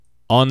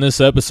On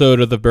this episode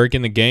of the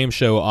Breaking the Game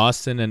show,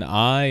 Austin and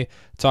I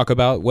talk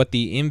about what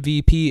the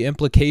MVP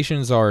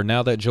implications are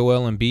now that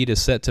Joel Embiid is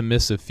set to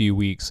miss a few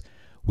weeks.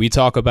 We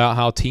talk about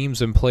how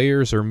teams and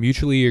players are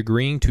mutually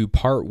agreeing to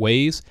part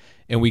ways,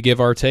 and we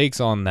give our takes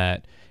on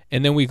that.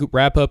 And then we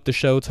wrap up the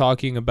show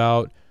talking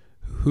about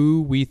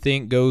who we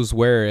think goes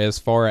where as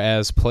far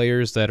as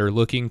players that are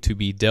looking to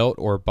be dealt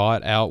or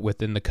bought out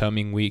within the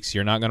coming weeks.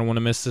 You're not going to want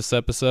to miss this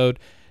episode.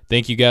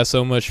 Thank you guys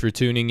so much for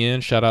tuning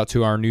in. Shout out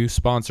to our new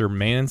sponsor,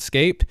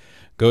 Manscaped.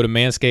 Go to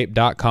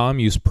manscaped.com,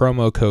 use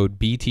promo code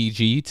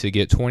BTG to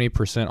get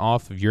 20%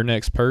 off of your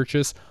next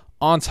purchase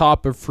on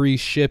top of free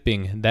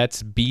shipping.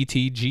 That's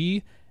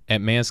BTG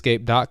at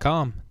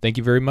manscaped.com. Thank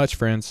you very much,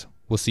 friends.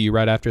 We'll see you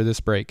right after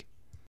this break.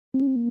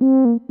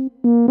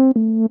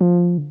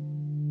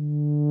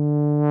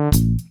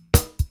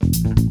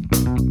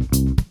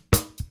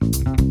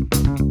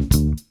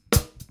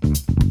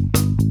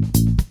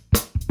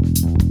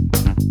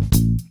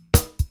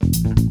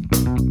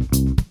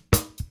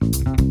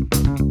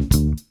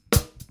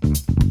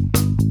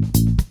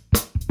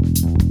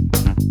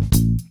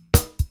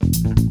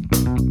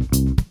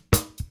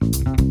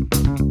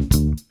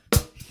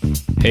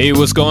 Hey,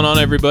 what's going on,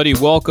 everybody?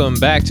 Welcome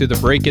back to the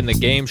Breaking the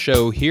Game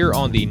show here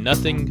on the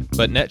Nothing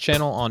But Net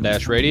channel on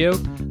Dash Radio.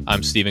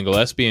 I'm Stephen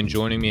Gillespie, and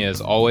joining me as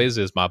always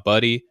is my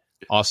buddy,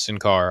 Austin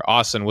Carr.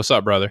 Austin, what's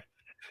up, brother?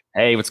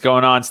 Hey, what's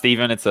going on,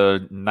 Stephen? It's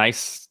a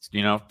nice,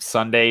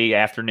 Sunday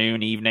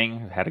afternoon,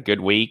 evening. Had a good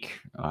week.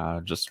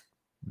 Just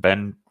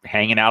been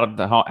hanging out at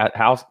the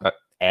house.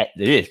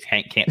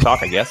 Can't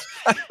talk, I guess.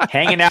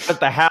 Hanging out at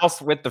the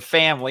house with the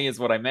family is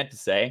what I meant to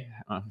say.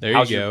 There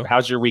you go.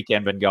 How's your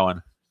weekend been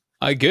going?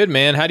 Good,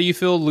 man. How do you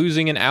feel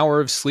losing an hour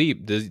of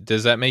sleep?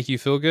 Does that make you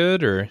feel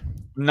good, or?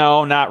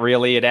 No, not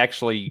really. It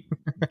actually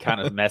kind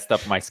of messed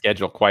up my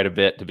schedule quite a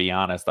bit, to be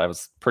honest. I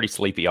was pretty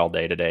sleepy all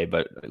day today,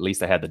 but at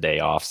least I had the day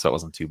off, so it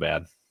wasn't too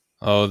bad.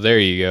 Oh, there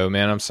you go,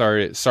 man. I'm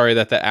sorry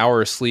that the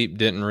hour of sleep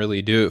didn't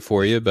really do it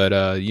for you, but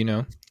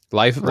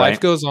life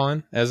goes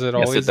on as it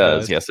always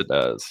does. Yes, it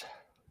does.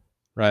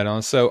 Right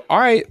on. So, all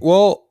right.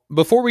 Well,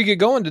 before we get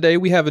going today,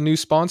 we have a new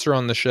sponsor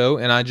on the show,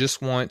 and I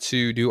just want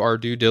to do our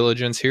due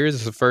diligence here.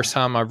 This is the first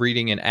time I'm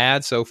reading an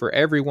ad, so for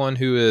everyone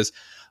who is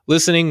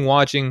listening,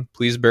 watching,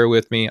 please bear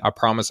with me. I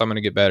promise I'm going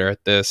to get better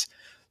at this.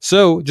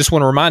 So, just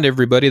want to remind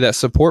everybody that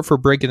support for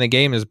Breaking the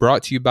Game is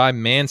brought to you by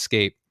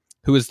Manscaped,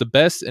 who is the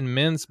best in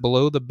men's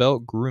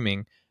below-the-belt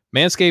grooming.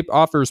 Manscaped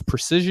offers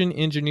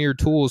precision-engineered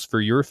tools for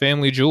your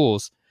family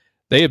jewels.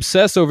 They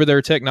obsess over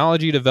their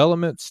technology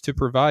developments to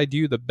provide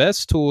you the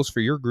best tools for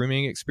your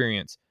grooming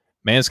experience.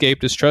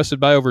 Manscaped is trusted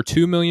by over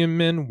 2 million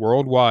men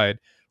worldwide.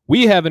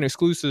 We have an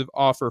exclusive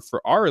offer for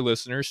our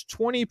listeners,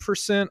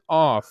 20%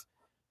 off,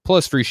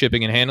 plus free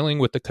shipping and handling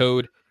with the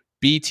code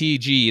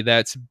BTG.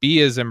 That's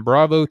B as in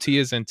Bravo, T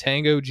as in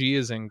Tango, G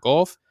as in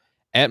Golf,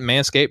 at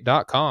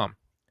manscaped.com.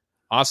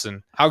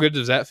 Austin, how good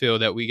does that feel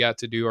that we got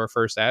to do our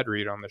first ad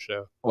read on the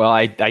show? Well,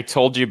 I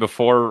told you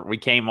before we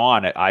came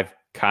on, I've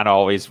kind of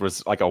always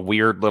was like a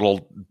weird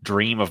little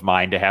dream of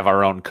mine to have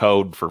our own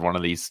code for one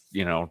of these,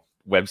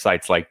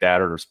 websites like that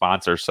or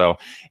sponsors. So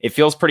it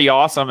feels pretty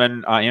awesome.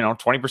 And,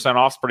 20%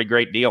 off is a pretty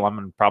great deal.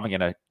 I'm probably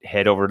going to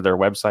head over to their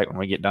website when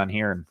we get done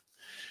here and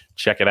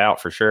check it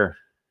out for sure.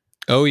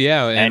 Oh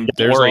yeah. And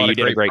there's you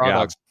did a great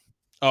products.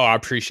 Job. Oh, I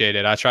appreciate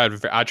it. I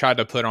tried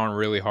to put on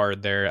really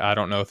hard there. I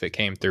don't know if it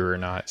came through or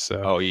not.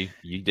 So you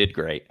did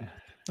great.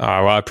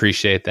 Well, I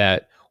appreciate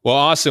that. Well,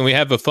 Austin, we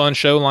have a fun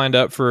show lined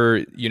up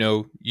for,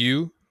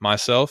 you,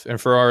 myself, and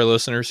for our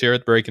listeners here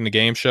at the Breaking the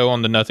Game show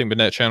on the Nothing But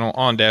Net channel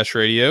on Dash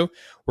Radio.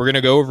 We're going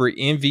to go over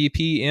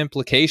MVP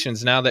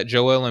implications now that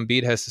Joel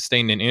Embiid has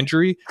sustained an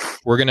injury.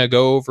 We're going to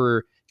go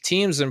over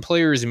teams and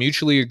players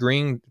mutually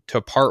agreeing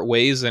to part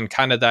ways and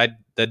kind of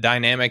the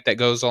dynamic that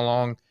goes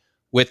along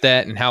with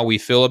that and how we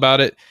feel about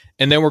it.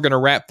 And then we're going to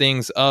wrap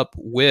things up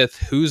with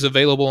who's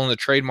available in the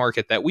trade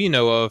market that we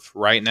know of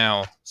right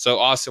now. So,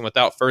 Austin,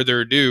 without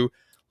further ado,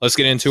 let's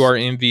get into our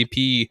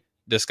MVP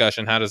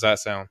discussion. How does that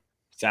sound?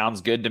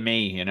 Sounds good to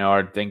me.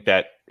 I think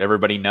that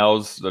everybody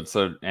knows that's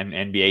an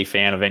NBA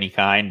fan of any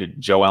kind.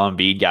 Joel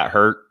Embiid got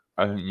hurt,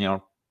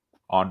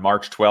 on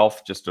March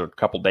 12th, just a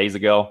couple days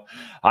ago.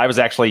 I was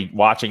actually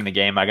watching the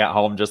game. I got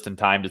home just in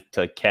time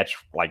to catch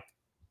like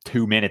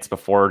 2 minutes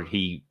before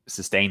he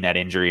sustained that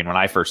injury. And when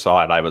I first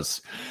saw it, I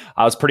was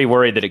pretty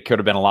worried that it could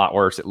have been a lot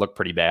worse. It looked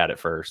pretty bad at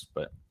first,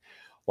 but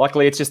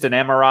luckily it's just an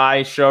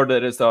MRI. Showed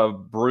that it's a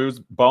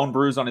bone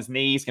bruise on his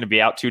knee. He's going to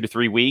be out 2 to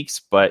 3 weeks.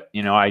 But,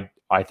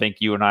 I think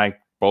you and I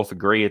both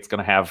agree it's going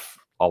to have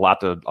a lot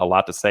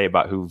to say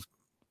about who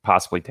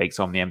possibly takes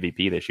home the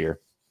MVP this year.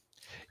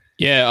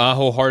 Yeah, I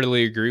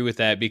wholeheartedly agree with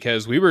that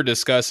because we were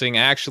discussing,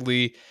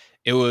 actually,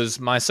 it was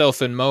myself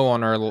and Mo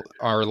on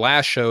our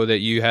last show that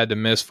you had to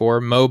miss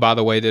for. Mo, by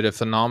the way, did a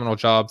phenomenal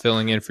job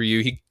filling in for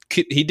you.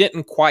 He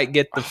didn't quite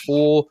get the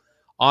full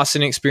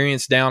Austin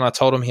experience down. I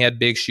told him he had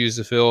big shoes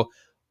to fill.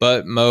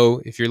 But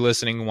Mo, if you're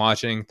listening and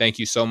watching, thank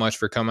you so much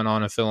for coming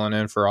on and filling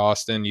in for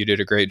Austin. You did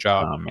a great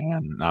job. Oh,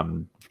 man,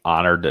 I'm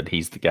honored that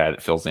he's the guy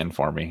that fills in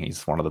for me.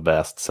 He's one of the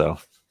best. So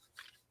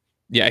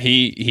Yeah,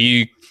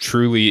 he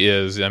truly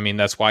is. I mean,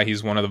 that's why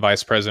he's one of the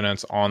vice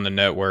presidents on the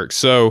network.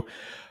 So,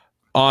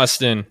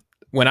 Austin,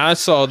 when I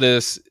saw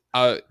this,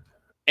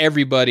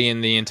 everybody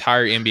in the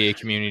entire NBA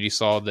community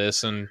saw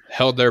this and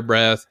held their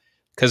breath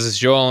because it's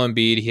Joel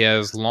Embiid. He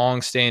has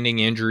long-standing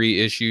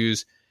injury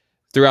issues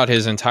throughout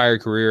his entire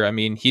career. I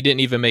mean, he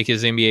didn't even make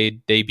his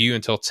NBA debut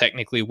until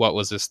technically what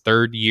was his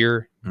third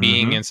year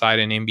being inside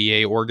an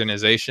NBA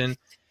organization.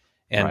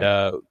 And,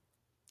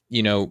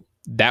 Right.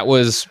 that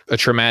was a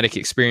traumatic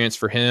experience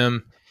for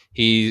him.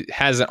 He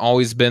hasn't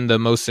always been the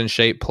most in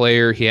shape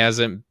player. He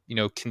hasn't,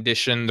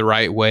 conditioned the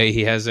right way.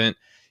 He hasn't,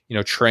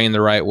 trained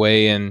the right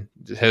way, and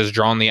has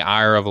drawn the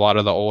ire of a lot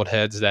of the old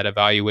heads that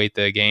evaluate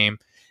the game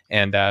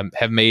and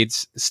have made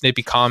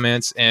snippy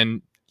comments.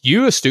 And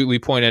you astutely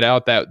pointed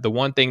out that the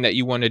one thing that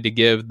you wanted to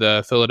give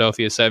the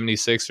Philadelphia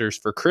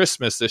 76ers for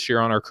Christmas this year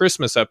on our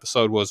Christmas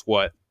episode was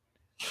what?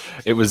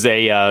 It was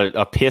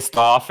a pissed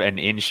off and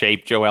in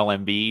shape Joel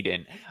Embiid,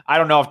 and I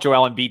don't know if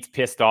Joel Embiid's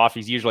pissed off.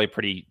 He's usually a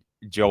pretty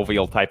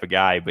jovial type of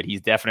guy, but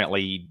he's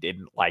definitely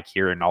didn't like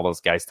hearing all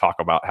those guys talk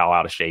about how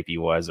out of shape he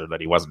was or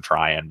that he wasn't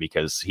trying,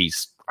 because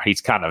he's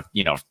kind of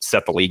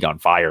set the league on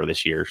fire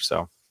this year.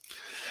 So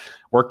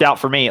worked out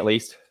for me at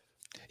least.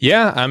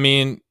 Yeah, I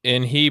mean,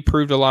 and he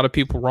proved a lot of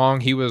people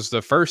wrong. He was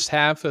the first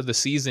half of the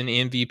season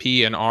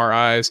MVP in our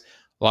eyes.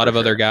 A lot of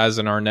other guys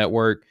in our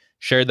network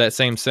shared that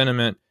same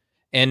sentiment.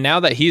 And now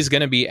that he's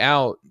going to be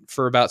out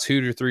for about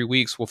 2 to 3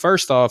 weeks, well,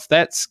 first off,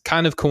 that's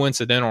kind of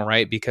coincidental,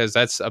 right? Because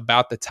that's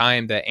about the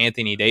time that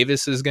Anthony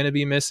Davis is going to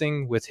be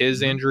missing with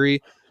his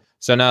injury.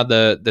 So now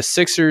the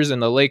Sixers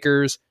and the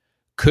Lakers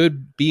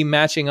could be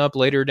matching up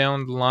later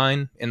down the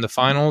line in the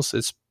finals.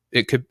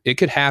 It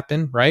could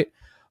happen, right?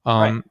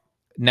 Right.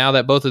 Now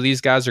that both of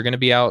these guys are going to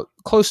be out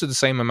close to the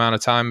same amount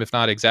of time, if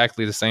not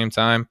exactly the same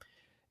time,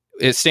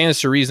 it stands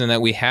to reason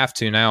that we have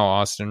to now,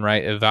 Austin,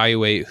 right,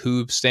 evaluate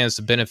who stands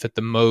to benefit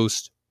the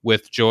most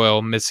with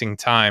Joel missing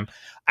time.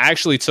 I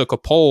actually took a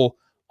poll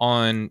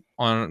on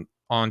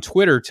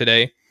Twitter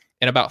today,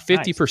 and about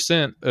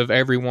 50% of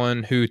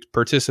everyone who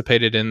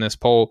participated in this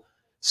poll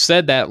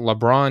said that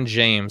LeBron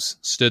James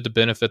stood to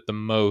benefit the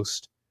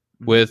most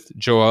with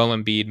Joel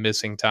Embiid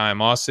missing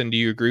time. Austin, do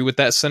you agree with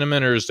that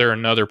sentiment, or is there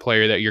another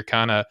player that you're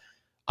kind of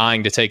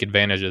eyeing to take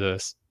advantage of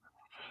this?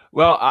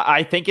 Well,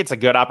 I think it's a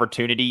good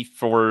opportunity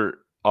for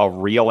a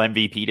real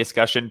MVP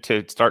discussion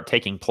to start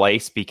taking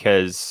place,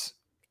 because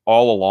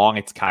all along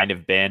it's kind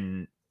of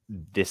been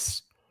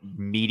this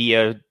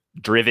media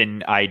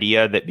driven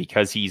idea that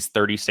because he's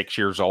 36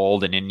 years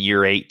old and in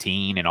year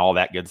 18 and all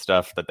that good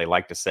stuff that they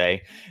like to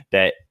say,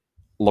 that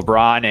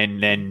LeBron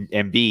and then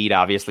Embiid,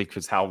 obviously,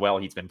 because how well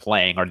he's been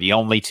playing, are the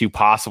only two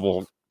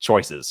possible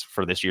choices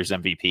for this year's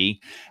MVP.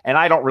 And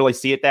I don't really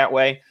see it that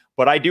way.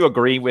 But I do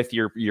agree with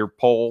your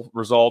poll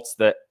results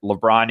that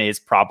LeBron is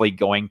probably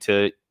going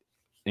to,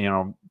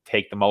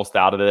 take the most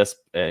out of this,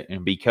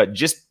 and because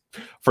just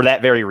for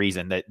that very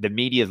reason, that the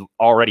media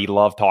already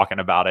love talking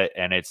about it,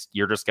 and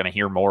you're just going to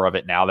hear more of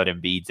it now that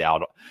Embiid's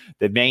out.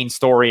 The main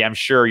story, I'm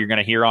sure you're going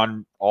to hear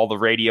on all the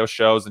radio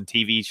shows and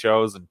TV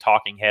shows and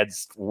talking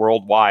heads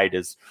worldwide,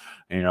 is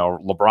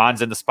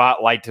LeBron's in the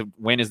spotlight to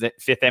win his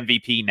fifth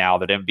MVP now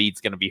that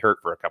Embiid's going to be hurt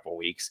for a couple of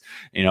weeks.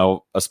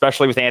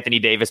 Especially with Anthony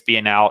Davis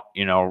being out,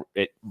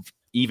 it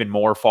even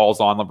more falls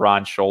on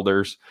LeBron's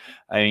shoulders.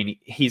 I mean,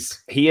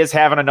 he is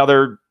having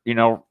another,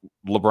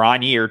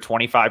 LeBron year,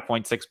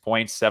 25.6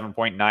 points,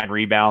 7.9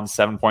 rebounds,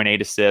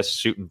 7.8 assists,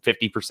 shooting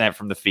 50%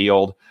 from the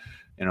field,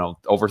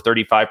 over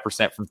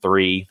 35% from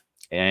three.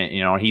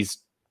 And, he's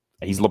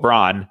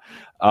LeBron.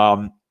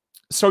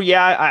 So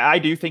yeah, I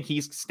do think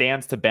he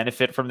stands to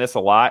benefit from this a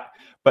lot.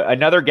 But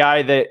another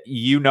guy that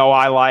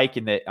I like,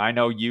 and that I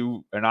know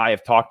you and I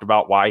have talked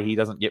about why he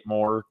doesn't get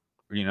more,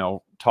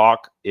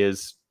 talk,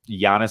 is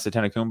Giannis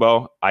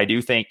Antetokounmpo. I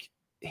do think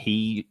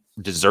he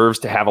deserves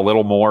to have a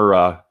little more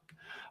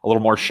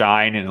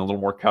shine and a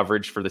little more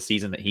coverage for the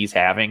season that he's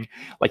having.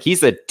 Like,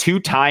 he's a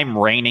 2-time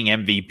reigning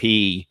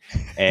MVP,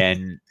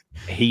 and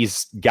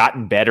he's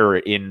gotten better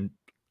in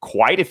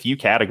quite a few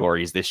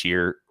categories this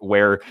year,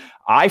 where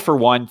I, for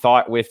one,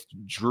 thought with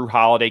Drew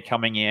Holiday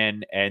coming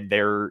in and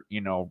their,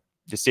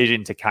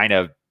 decision to kind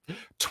of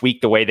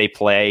tweak the way they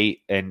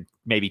play and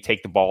maybe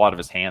take the ball out of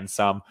his hands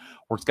some,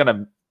 or it's going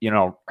to,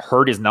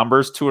 hurt his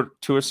numbers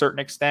to a certain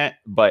extent.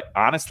 But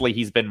honestly,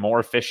 he's been more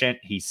efficient.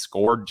 He's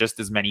scored just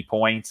as many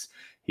points.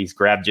 He's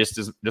grabbed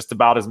just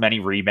about as many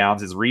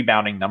rebounds. His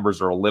rebounding numbers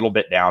are a little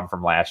bit down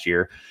from last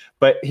year,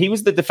 but he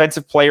was the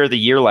defensive player of the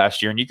year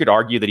last year. And you could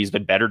argue that he's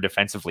been better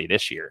defensively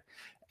this year.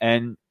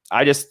 And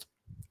I just,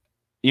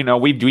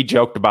 we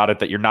joked about it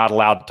that you're not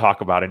allowed to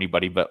talk about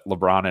anybody but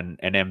LeBron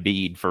and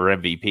Embiid for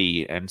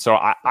MVP. And so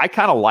I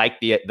kind of like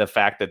the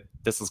fact that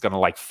this is going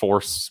to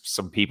force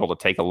some people to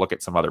take a look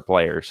at some other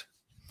players.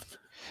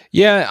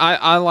 Yeah,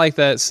 I like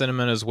that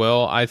sentiment as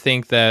well. I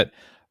think that,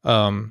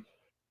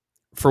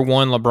 for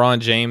one, LeBron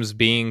James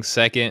being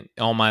second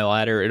on my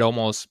ladder, it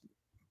almost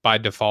by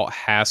default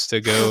has to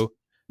go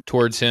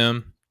towards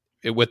him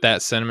with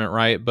that sentiment,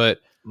 right? But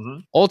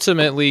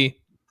ultimately,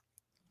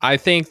 I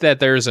think that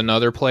there's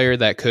another player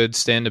that could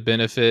stand to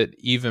benefit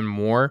even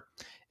more.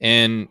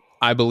 And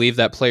I believe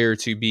that player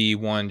to be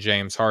one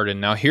James Harden.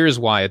 Now, here's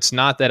why. It's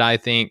not that I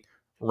think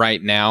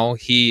right now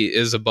he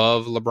is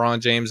above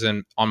LeBron James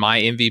and on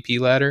my MVP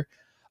ladder,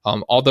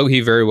 although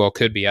he very well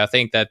could be. I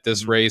think that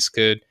this race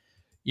could,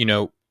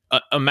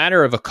 a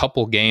matter of a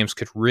couple games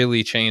could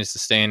really change the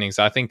standings.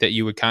 I think that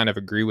you would kind of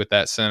agree with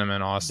that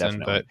sentiment, Austin.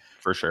 Definitely,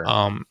 for sure.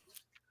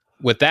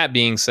 With that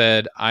being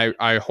said,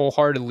 I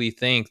wholeheartedly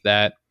think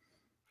that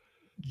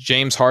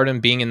James Harden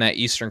being in that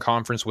Eastern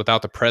Conference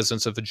without the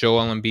presence of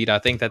Joel Embiid, I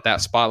think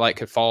that spotlight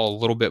could fall a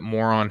little bit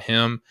more on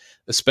him,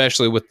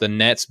 especially with the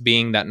Nets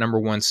being that number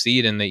one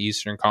seed in the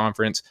Eastern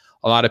Conference.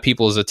 A lot of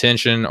people's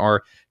attention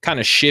are kind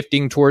of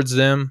shifting towards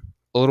them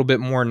a little bit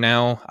more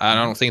now. I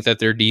don't think that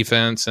their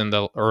defense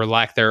or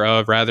lack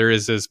thereof rather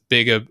is as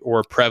big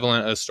or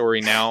prevalent a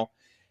story now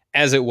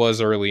as it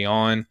was early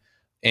on.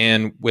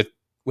 And with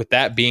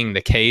that being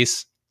the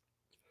case,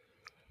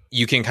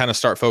 you can kind of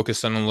start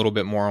focusing a little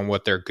bit more on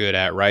what they're good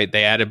at, right?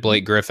 They added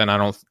Blake Griffin. I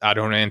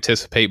don't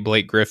anticipate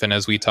Blake Griffin,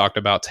 as we talked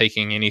about,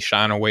 taking any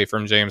shine away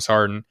from James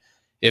Harden.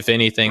 If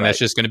anything, that's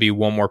just going to be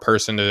one more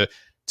person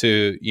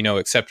to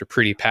accept a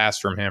pretty pass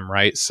from him,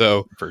 right?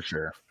 So for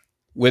sure,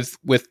 with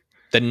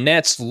the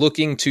Nets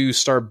looking to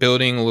start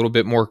building a little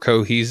bit more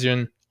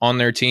cohesion on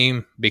their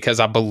team, because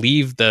I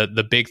believe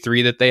the big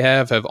three that they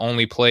have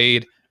only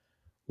played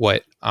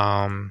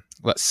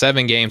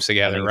 7 games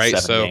together, right?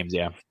 7 games,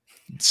 yeah.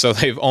 So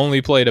they've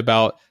only played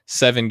about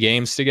 7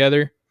 games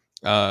together.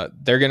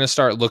 They're going to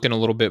start looking a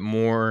little bit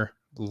more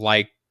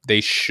like they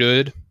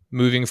should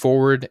moving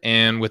forward.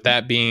 And with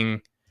that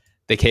being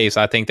the case,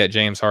 I think that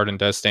James Harden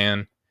does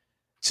stand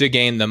to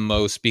gain the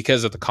most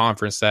because of the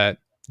conference that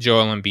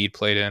Joel Embiid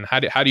played in. How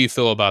do you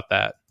feel about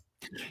that?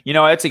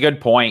 That's a good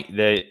point.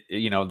 That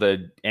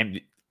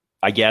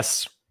I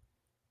guess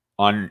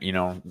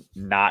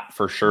not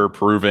for sure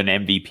proven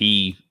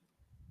MVP,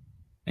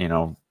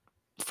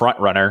 front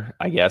runner,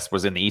 I guess,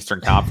 was in the Eastern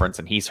Conference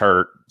and he's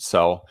hurt.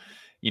 So,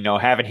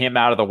 having him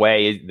out of the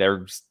way,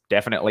 there's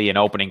definitely an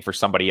opening for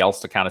somebody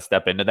else to kind of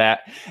step into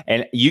that.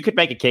 And you could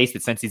make a case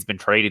that since he's been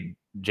traded,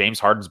 James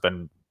Harden's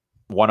been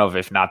one of,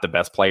 if not the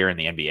best player in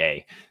the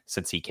NBA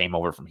since he came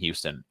over from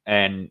Houston.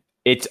 And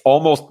it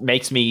almost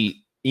makes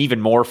me even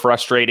more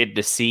frustrated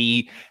to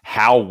see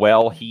how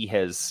well he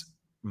has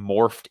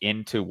morphed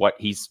into what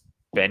he's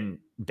been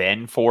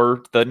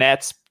for the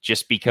Nets,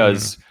 just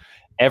because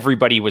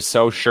everybody was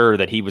so sure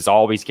that he was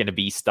always going to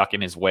be stuck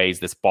in his ways,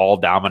 this ball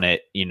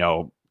dominant,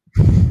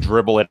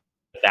 dribble it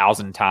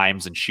 1,000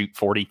 times and shoot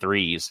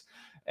 43s,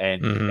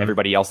 and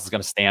everybody else is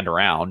going to stand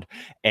around.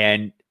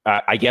 And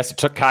I guess it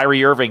took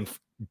Kyrie Irving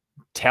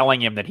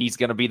telling him that he's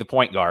going to be the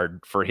point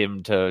guard for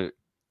him to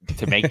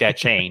make that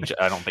change.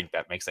 I don't think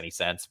that makes any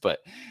sense, but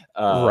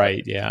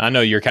right. Yeah. I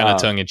know you're kind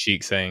of tongue in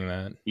cheek saying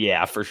that.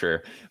 Yeah, for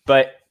sure.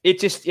 But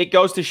it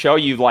goes to show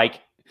you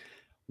like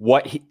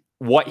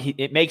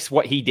it makes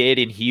what he did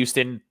in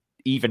Houston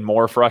even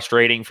more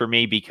frustrating for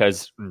me,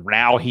 because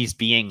now he's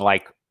being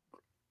like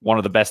one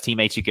of the best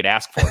teammates you could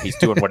ask for. He's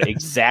doing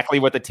exactly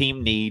what the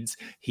team needs.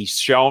 He's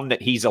shown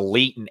that he's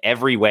elite in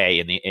every way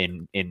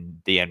in the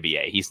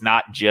NBA. He's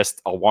not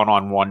just a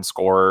one-on-one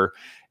scorer.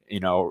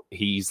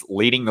 He's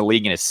leading the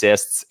league in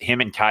assists.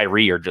 Him and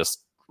Kyrie are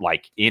just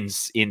like in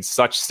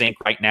such sync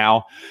right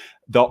now.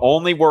 The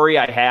only worry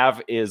I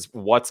have is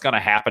what's going to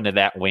happen to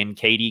that when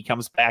KD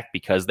comes back,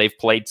 because they've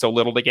played so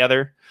little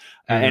together.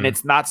 And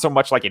it's not so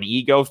much like an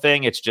ego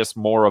thing. It's just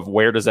more of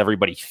where does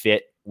everybody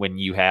fit when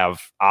you have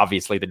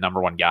obviously the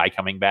number one guy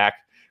coming back,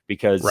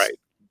 because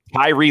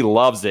Kyrie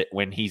loves it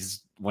when he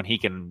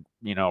can,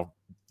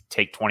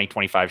 take 20,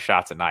 25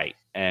 shots a night.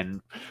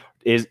 And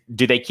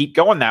do they keep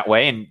going that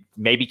way? And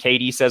maybe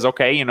KD says,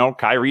 okay,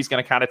 Kyrie's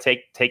going to kind of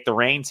take the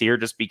reins here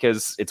just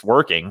because it's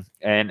working.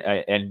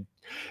 And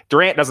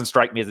Durant doesn't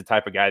strike me as the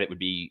type of guy that would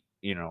be,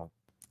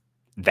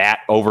 that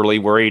overly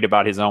worried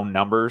about his own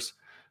numbers.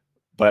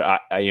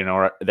 But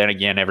then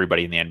again,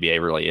 everybody in the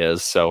NBA really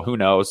is. So who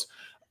knows?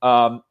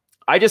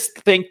 I just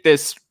think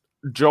this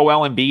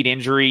Joel Embiid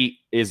injury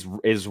is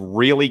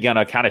really going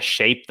to kind of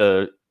shape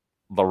the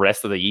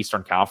rest of the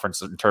Eastern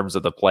Conference in terms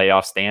of the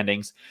playoff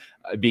standings,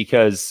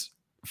 because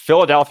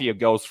Philadelphia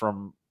goes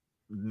from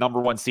number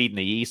one seed in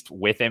the East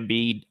with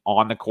Embiid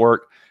on the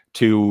court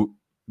to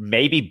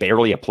maybe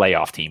barely a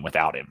playoff team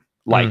without him.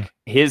 Like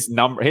his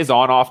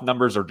on-off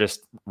numbers are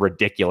just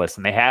ridiculous,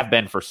 and they have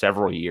been for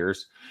several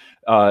years.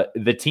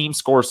 The team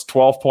scores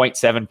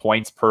 12.7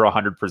 points per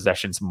 100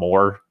 possessions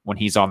more when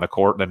he's on the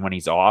court than when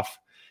he's off.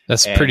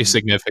 That's pretty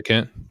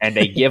significant. And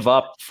they give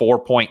up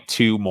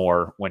 4.2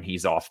 more when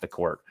he's off the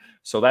court.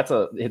 So that's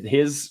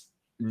his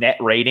net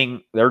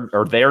rating,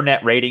 their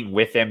net rating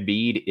with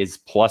Embiid is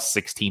plus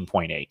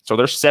 16.8. So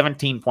they're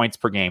 17 points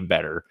per game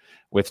better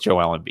with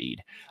Joel Embiid.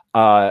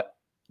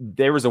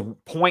 There was a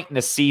point in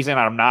the season,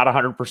 I'm not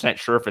 100%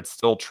 sure if it's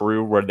still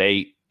true, where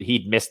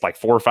he'd missed like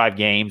 4 or 5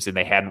 games and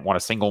they hadn't won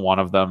a single one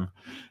of them.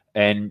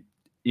 And,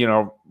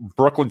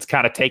 Brooklyn's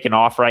kind of taken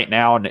off right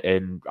now,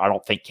 and I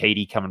don't think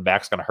KD coming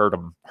back is going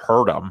to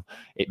hurt them.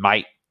 It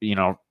might,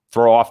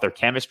 throw off their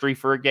chemistry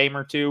for a game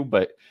or two,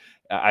 but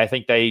I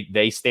think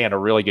they stand a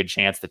really good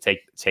chance to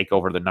take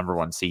over the number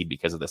 1 seed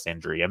because of this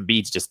injury.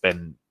 Embiid's just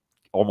been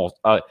almost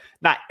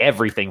not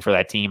everything for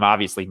that team.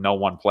 Obviously, no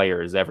one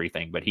player is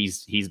everything, but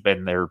he's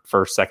been their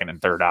first, second,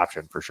 and third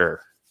option for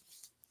sure.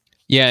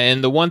 Yeah,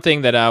 and the one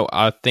thing that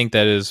I think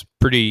that is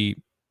pretty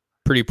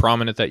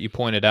prominent that you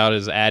pointed out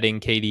is adding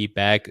KD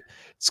back.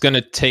 It's going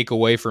to take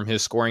away from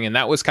his scoring, and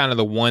that was kind of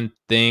the one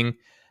thing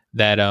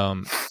that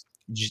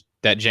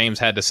that James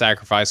had to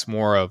sacrifice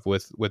more of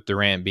with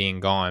Durant being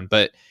gone.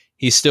 But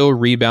he still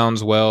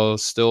rebounds well,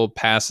 still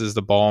passes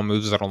the ball,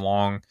 moves it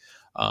along.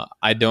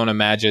 I don't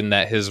imagine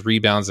that his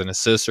rebounds and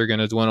assists are going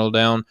to dwindle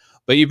down.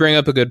 But you bring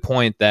up a good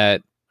point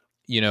that,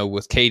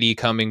 with KD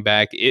coming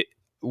back,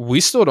 we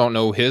still don't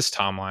know his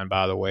timeline,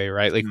 by the way,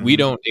 right? Like, we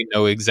don't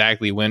know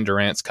exactly when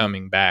Durant's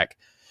coming back.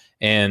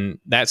 And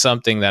that's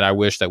something that I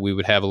wish that we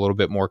would have a little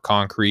bit more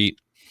concrete,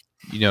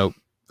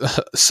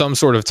 some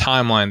sort of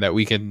timeline that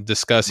we can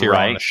discuss here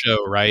on the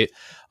show, right?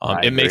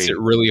 It makes it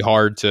really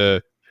hard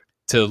to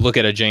look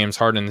at a James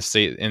Harden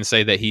and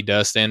say that he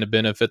does stand to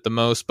benefit the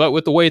most. But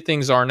with the way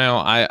things are now,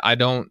 I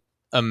don't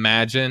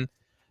imagine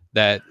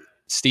that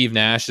Steve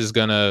Nash is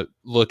going to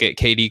look at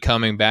KD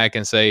coming back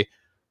and say,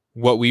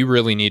 what we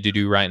really need to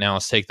do right now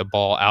is take the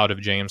ball out of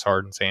James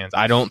Harden's hands.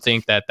 I don't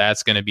think that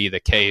that's going to be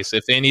the case.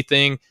 If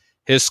anything,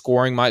 his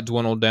scoring might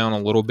dwindle down a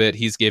little bit.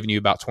 He's giving you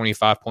about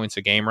 25 points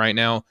a game right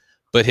now,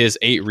 but his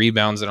 8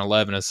 rebounds and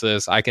 11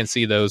 assists, I can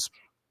see those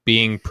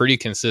being pretty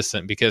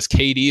consistent because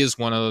KD is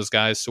one of those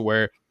guys to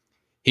where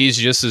he's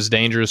just as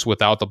dangerous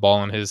without the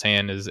ball in his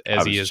hand as he is.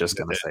 I was just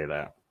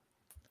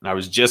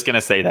going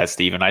to say that,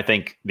 Steven. I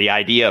think the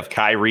idea of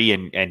Kyrie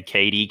and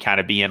KD kind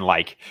of being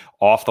like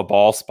off the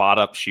ball spot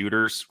up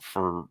shooters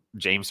for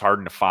James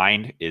Harden to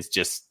find is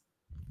just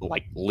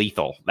like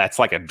lethal. That's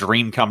like a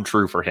dream come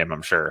true for him,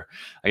 I'm sure.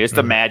 I just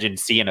imagine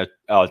seeing a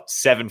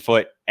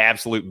 7-foot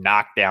absolute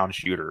knockdown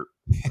shooter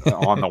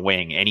on the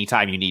wing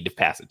anytime you need to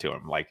pass it to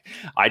him. Like,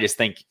 I just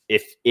think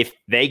if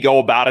they go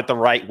about it the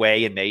right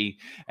way and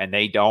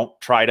they don't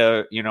try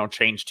to,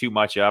 change too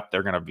much up,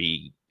 they're going to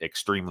be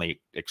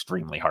extremely,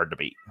 extremely hard to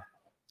beat.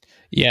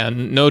 Yeah,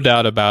 no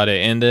doubt about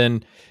it. And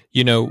then,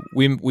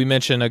 we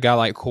mentioned a guy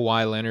like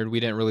Kawhi Leonard. We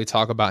didn't really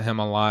talk about him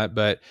a lot,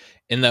 but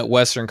in that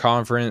Western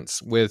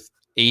Conference with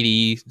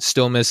AD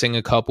still missing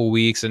a couple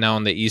weeks, and now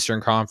in the Eastern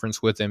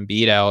Conference with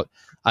Embiid out,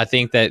 I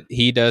think that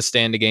he does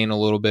stand to gain a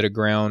little bit of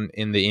ground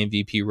in the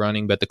MVP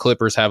running, but the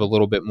Clippers have a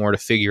little bit more to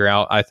figure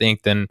out, I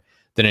think, than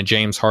a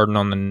James Harden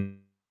on the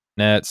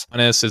Nets.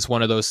 It's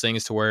one of those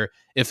things to where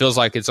it feels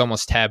like it's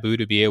almost taboo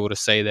to be able to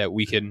say that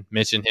we can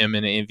mention him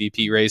in an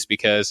MVP race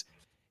because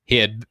he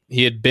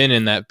had been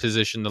in that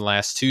position the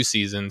last 2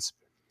 seasons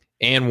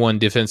and won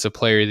Defensive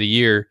Player of the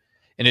Year.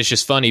 And it's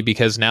just funny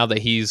because now that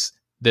he's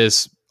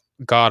this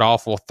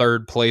god-awful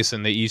 3rd place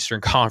in the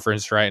Eastern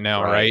Conference right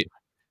now, right?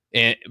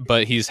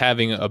 But he's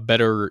having a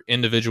better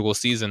individual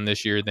season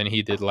this year than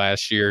he did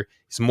last year.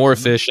 He's more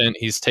efficient.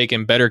 He's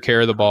taking better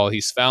care of the ball.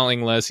 He's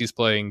fouling less. He's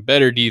playing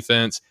better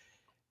defense.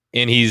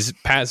 And he's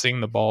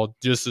passing the ball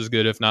just as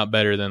good, if not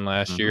better, than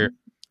last year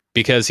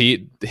because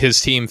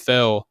his team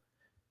fell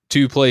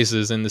 2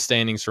 places in the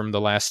standings from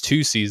the last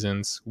 2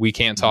 seasons. We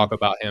can't talk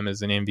about him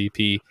as an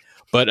MVP.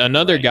 But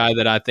another guy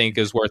that I think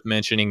is worth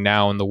mentioning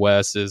now in the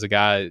West is a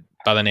guy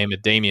by the name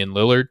of Damian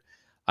Lillard.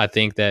 I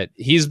think that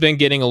he's been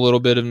getting a little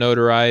bit of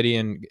notoriety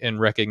and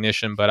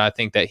recognition, but I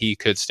think that he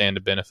could stand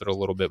to benefit a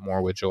little bit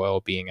more with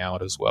Joel being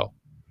out as well.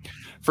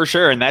 For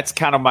sure. And that's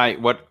kind of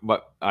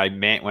what I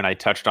meant when I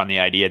touched on the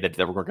idea that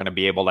we're going to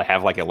be able to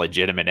have like a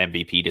legitimate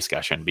MVP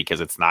discussion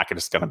because it's not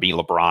just going to be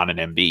LeBron and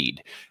Embiid.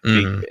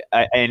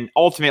 And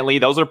ultimately,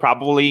 those are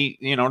probably,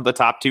 the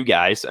top 2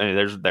 guys.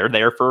 They're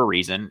there for a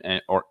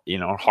reason, or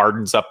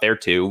Harden's up there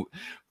too.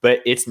 But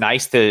it's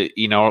nice to,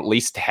 at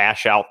least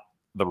hash out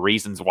the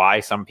reasons why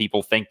some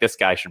people think this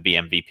guy should be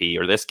MVP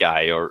or this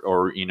guy,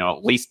 or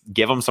at least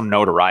give them some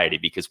notoriety,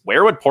 because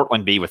where would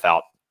Portland be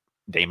without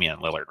Damian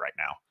Lillard right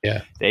now?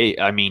 Yeah.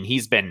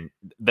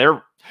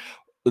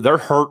 They're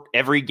hurt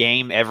every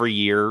game, every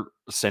year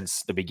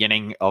since the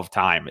beginning of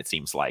time. It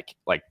seems like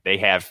they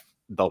have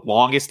the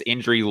longest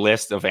injury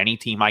list of any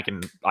team I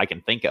can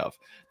think of.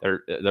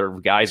 Their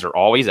guys are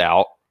always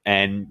out,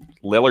 and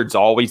Lillard's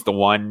always the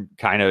one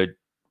kind of,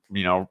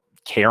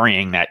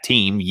 carrying that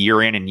team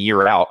year in and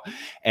year out.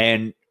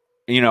 And,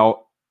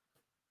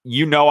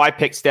 I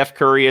picked Steph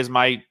Curry as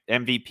my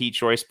MVP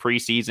choice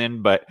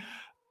preseason, but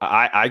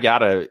I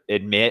gotta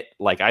admit,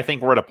 I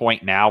think we're at a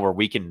point now where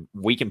we can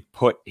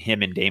put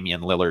him and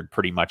Damian Lillard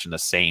pretty much in the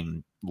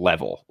same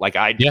level.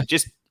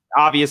 Just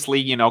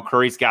obviously,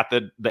 Curry's got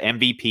the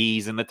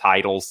MVPs and the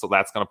titles, so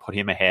that's going to put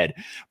him ahead.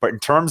 But in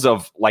terms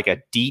of a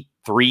deep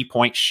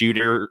 3-point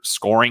shooter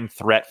scoring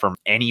threat from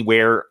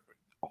anywhere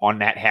on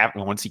that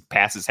once he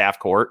passes half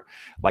court,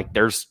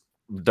 there's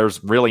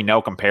really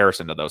no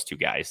comparison to those 2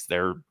 guys.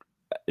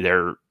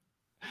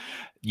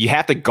 You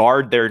have to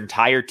guard their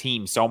entire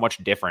team so much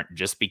different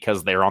just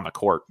because they're on the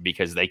court,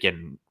 because they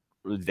can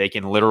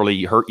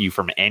literally hurt you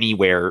from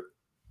anywhere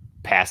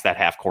past that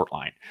half court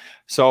line.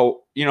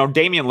 So,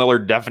 Damian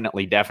Lillard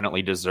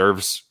definitely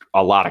deserves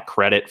a lot of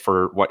credit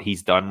for what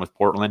he's done with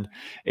Portland.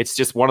 It's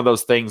just one of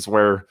those things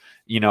where,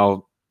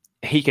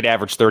 he could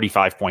average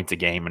 35 points a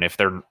game. And if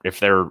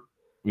they're,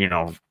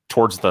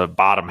 towards the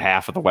bottom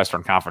half of the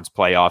Western Conference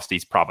playoffs,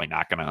 he's probably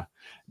not gonna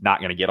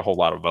get a whole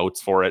lot of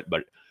votes for it,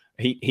 but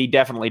he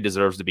definitely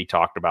deserves to be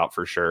talked about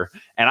for sure.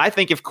 And I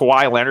think if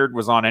Kawhi Leonard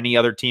was on any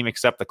other team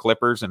except the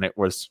Clippers, and it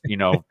was,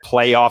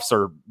 playoffs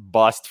or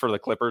bust for the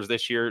Clippers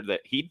this year,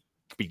 that he'd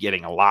be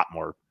getting a lot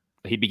more.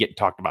 He'd be getting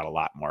talked about a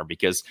lot more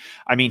because,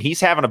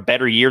 he's having a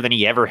better year than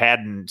he ever had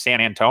in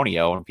San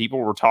Antonio, and people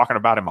were talking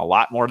about him a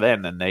lot more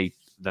then than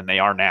they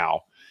are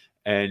now.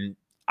 And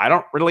I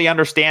don't really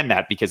understand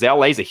that because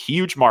LA is a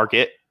huge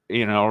market.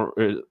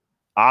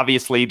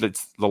 Obviously the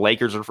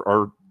Lakers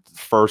are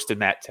first in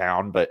that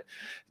town, but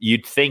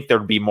you'd think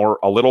there'd be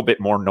a little bit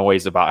more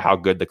noise about how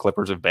good the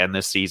Clippers have been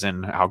this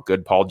season, how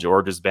good Paul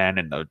George has been,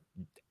 and the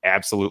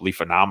absolutely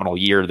phenomenal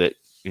year that,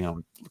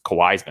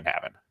 Kawhi's been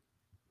having.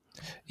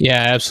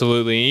 Yeah,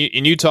 absolutely.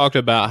 And you talked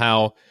about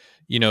how,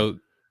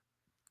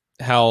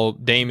 how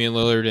Damian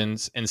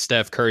Lillard and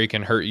Steph Curry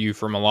can hurt you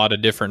from a lot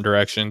of different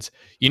directions.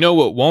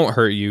 What won't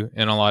hurt you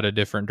in a lot of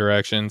different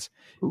directions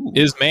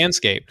is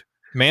Manscaped.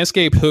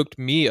 Manscaped hooked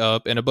me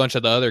up and a bunch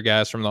of the other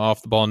guys from the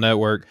Off the Ball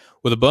Network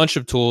with a bunch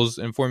of tools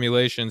and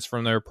formulations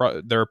from their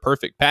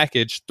Perfect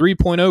Package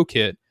 3.0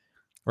 kit,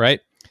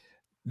 right?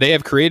 They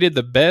have created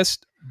the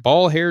best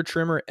ball hair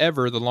trimmer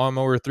ever, the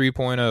Lawnmower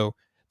 3.0.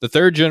 The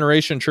third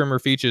generation trimmer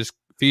features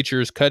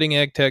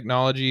cutting-edge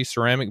technology,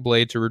 ceramic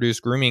blade to reduce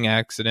grooming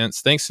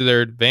accidents thanks to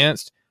their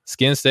advanced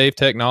skin-safe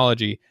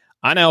technology.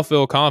 I now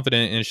feel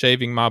confident in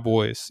shaving my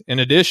boys. In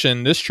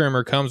addition, this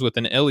trimmer comes with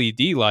an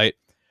LED light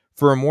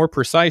for a more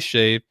precise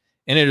shave,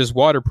 and it is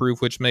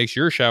waterproof, which makes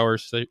your shower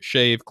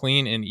shave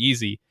clean and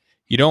easy.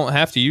 You don't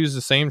have to use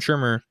the same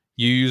trimmer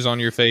you use on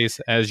your face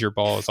as your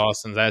balls,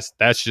 Austin.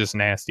 That's just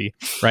nasty,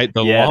 right?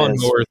 The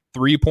Lawnmower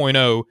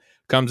 3.0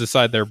 comes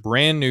inside their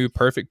brand new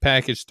Perfect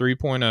Package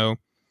 3.0,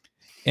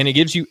 and it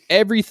gives you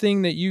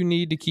everything that you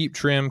need to keep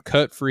trim,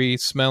 cut-free,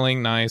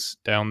 smelling nice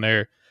down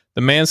there.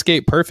 The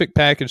Manscaped Perfect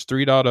Package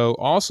 3.0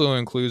 also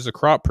includes a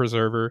crop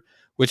preserver,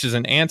 which is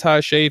an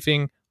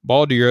anti-chafing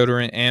ball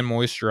deodorant and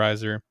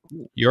moisturizer.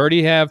 You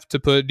already have to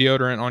put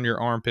deodorant on your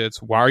armpits.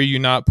 Why are you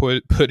not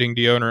putting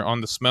deodorant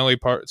on the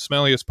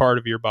smelliest part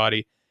of your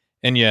body?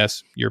 And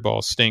yes, your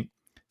balls stink.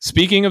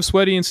 Speaking of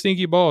sweaty and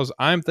stinky balls,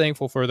 I'm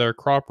thankful for their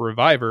Crop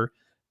Reviver.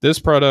 This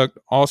product,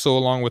 also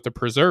along with the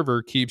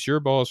preserver, keeps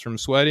your balls from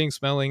sweating,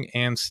 smelling,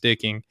 and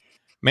sticking.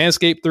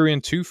 Manscaped threw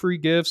in 2 free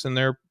gifts in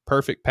their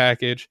Perfect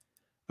Package: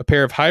 a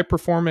pair of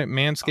high-performant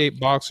Manscaped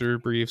boxer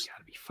briefs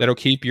that'll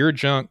keep your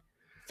junk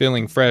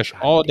feeling fresh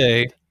all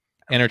day,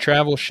 and a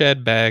travel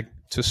shed bag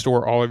to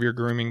store all of your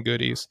grooming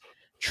goodies.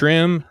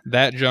 Trim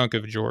that junk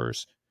of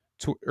yours,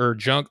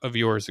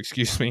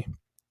 excuse me.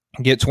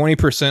 Get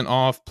 20%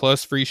 off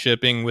plus free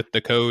shipping with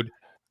the code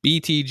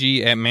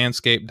BTG at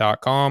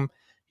manscaped.com.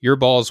 Your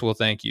balls will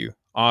thank you.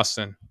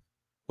 Austin,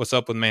 what's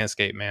up with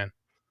Manscaped, man?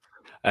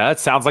 It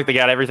sounds like they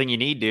got everything you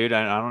need, dude.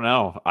 I don't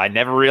know. I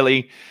never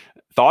really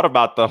thought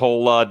about the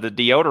whole the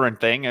deodorant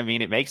thing.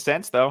 It makes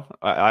sense though.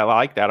 I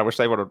like that. I wish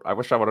I would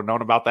have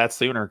known about that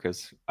sooner,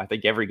 because I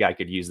think every guy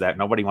could use that.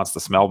 Nobody wants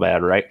to smell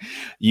bad, right?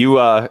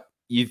 You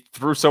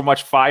threw so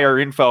much fire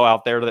info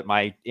out there that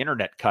my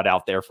internet cut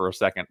out there for a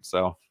second.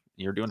 So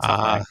you're doing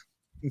something right.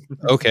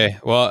 Okay.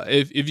 Well,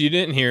 if you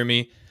didn't hear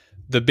me,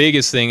 the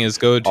biggest thing is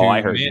go to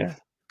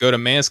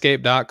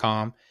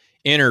manscaped.com,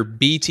 enter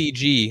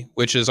BTG,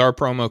 which is our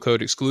promo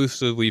code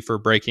exclusively for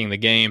Breaking the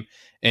Game,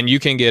 and you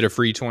can get a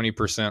free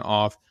 20%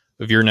 off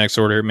of your next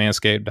order at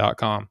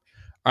manscaped.com.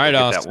 All right,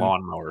 Austin. That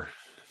lawnmower.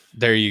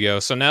 There you go.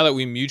 So now that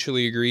we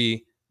mutually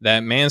agree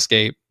that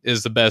Manscaped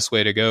is the best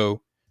way to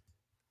go,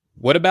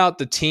 what about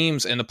the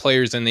teams and the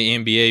players in the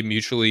NBA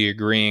mutually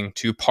agreeing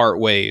to part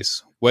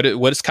ways? What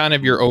is kind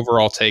of your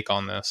overall take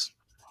on this?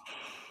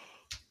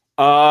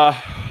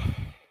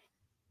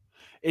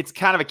 It's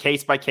kind of a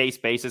case-by-case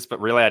basis, but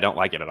really I don't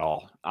like it at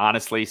all.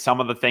 Honestly, some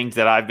of the things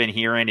that I've been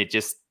hearing, it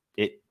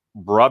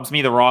rubs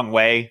me the wrong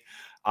way.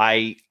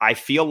 I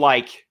feel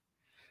like,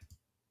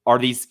 are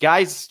these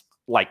guys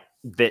like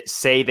that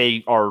say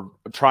they are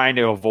trying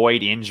to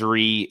avoid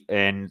injury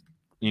and,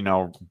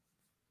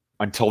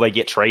 until they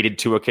get traded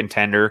to a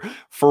contender?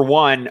 For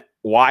one,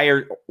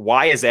 why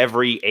is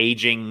every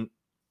aging,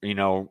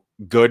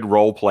 good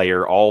role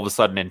player all of a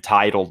sudden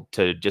entitled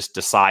to just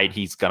decide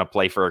he's going to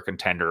play for a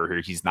contender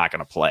or he's not going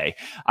to play?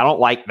 I don't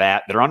like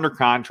that. They're under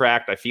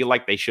contract. I feel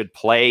like they should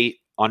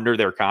play under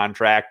their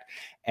contract.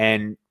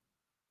 And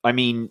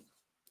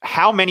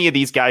how many of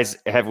these guys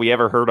have we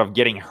ever heard of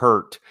getting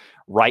hurt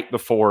right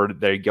before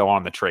they go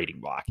on the trading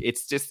block?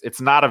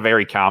 It's not a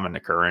very common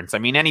occurrence.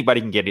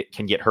 Anybody can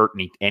get hurt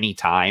any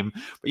time,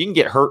 but you can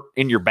get hurt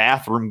in your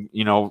bathroom,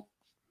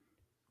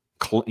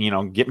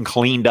 getting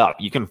cleaned up.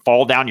 You can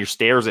fall down your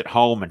stairs at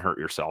home and hurt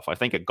yourself. I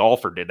think a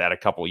golfer did that a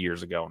couple of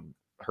years ago and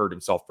hurt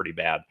himself pretty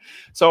bad.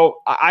 So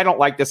I don't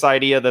like this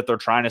idea that they're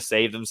trying to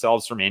save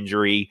themselves from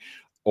injury,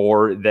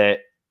 or that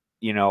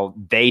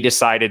they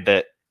decided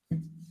that,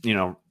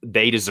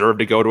 they deserve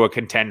to go to a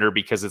contender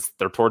because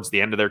they're towards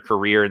the end of their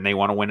career and they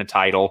want to win a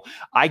title.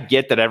 I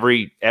get that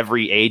every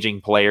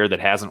aging player that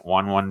hasn't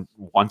won one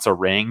wants a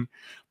ring,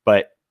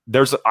 but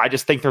I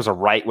just think there's a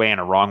right way and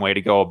a wrong way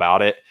to go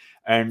about it.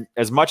 And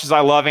as much as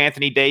I love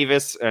Anthony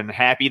Davis and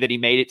happy that he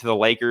made it to the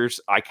Lakers,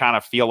 I kind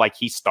of feel like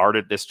he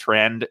started this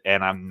trend,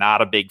 and I'm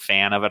not a big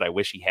fan of it. I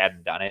wish he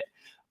hadn't done it.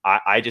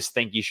 I just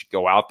think you should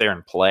go out there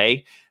and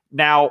play.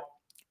 Now,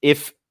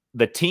 if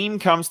the team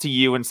comes to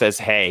you and says,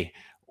 hey,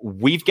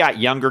 we've got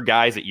younger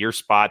guys at your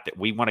spot that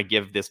we want to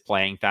give this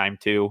playing time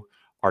to,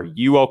 are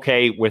you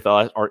okay with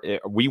us? Or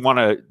we want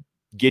to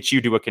get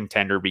you to a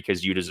contender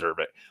because you deserve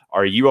it.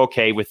 Are you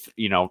okay with,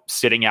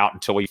 sitting out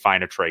until we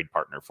find a trade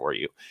partner for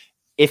you?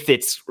 If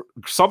it's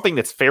something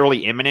that's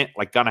fairly imminent,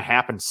 like going to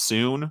happen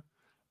soon,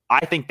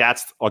 I think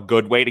that's a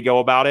good way to go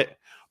about it.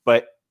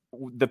 But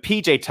the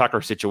PJ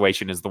Tucker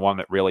situation is the one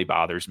that really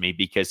bothers me,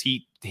 because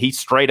he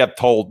straight up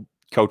told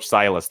Coach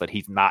Silas that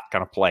he's not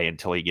going to play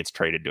until he gets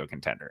traded to a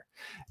contender.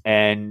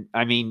 And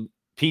I mean,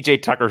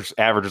 PJ Tucker's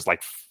average is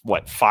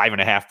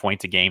 5.5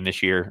 points a game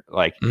this year.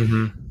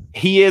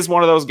 He is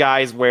one of those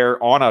guys where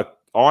on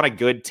a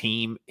good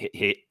team,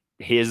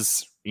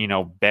 his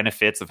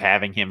benefits of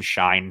having him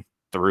shine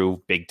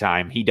through big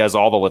time. He does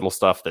all the little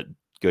stuff that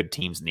good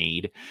teams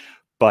need.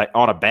 But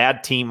on a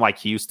bad team like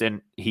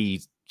Houston,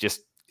 he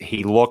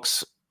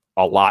looks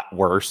a lot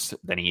worse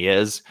than he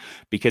is,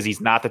 because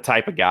he's not the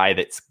type of guy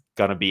that's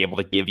going to be able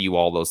to give you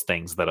all those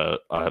things that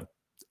a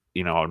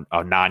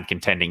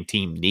non-contending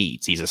team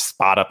needs. He's a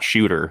spot-up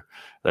shooter.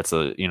 He's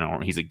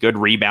a good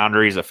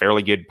rebounder. He's a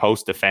fairly good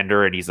post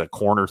defender, and he's a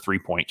corner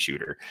 3-point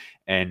shooter.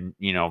 And,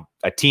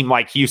 a team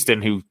like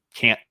Houston who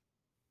can't,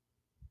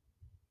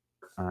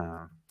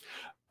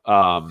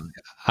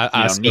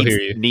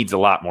 needs a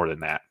lot more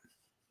than that.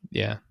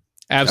 Yeah,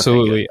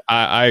 absolutely.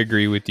 I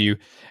agree with you.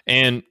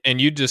 And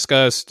you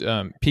discussed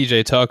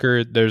PJ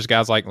Tucker. There's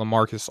guys like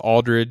LaMarcus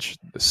Aldridge,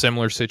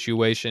 similar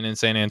situation in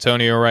San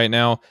Antonio right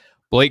now.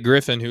 Blake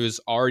Griffin, who has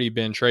already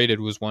been traded,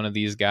 was one of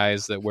these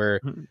guys that where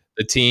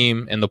the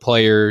team and the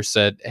player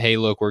said, hey,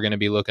 look, we're going to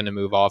be looking to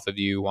move off of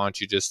you. Why don't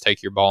you just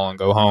take your ball and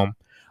go home?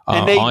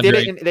 And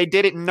they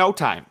did it in no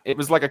time. It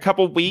was like a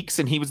couple weeks,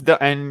 and he was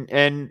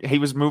and he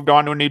was moved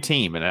on to a new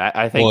team. And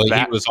I think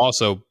he was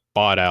also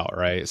bought out,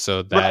 right?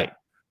 So that, right.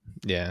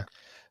 Yeah.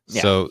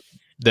 So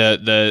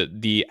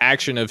the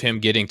action of him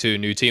getting to a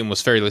new team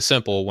was fairly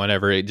simple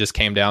whenever it just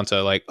came down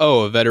to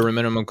a veteran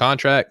minimum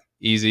contract,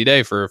 easy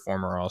day for a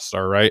former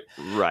All-Star, right?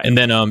 Right. And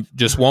then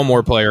just one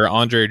more player,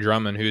 Andre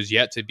Drummond, who's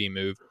yet to be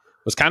moved,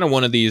 was kind of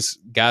one of these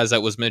guys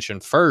that was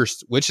mentioned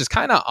first, which is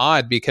kind of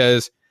odd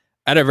because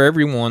out of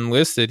everyone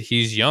listed,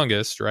 he's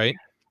youngest, right?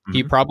 Mm-hmm.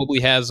 He probably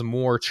has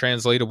more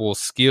translatable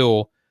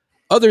skill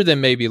other than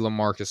maybe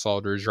LaMarcus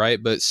Aldridge,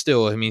 right? But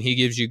still, I mean, he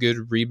gives you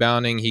good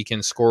rebounding. He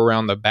can score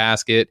around the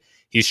basket.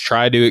 He's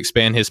tried to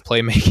expand his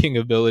playmaking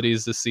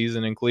abilities this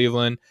season in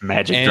Cleveland.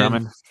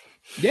 Drummond.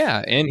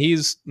 Yeah, and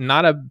he's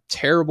not a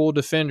terrible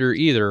defender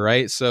either,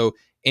 right? So,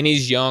 and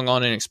he's young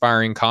on an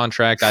expiring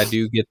contract. I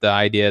do get the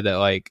idea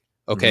that,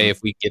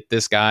 if we get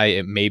this guy,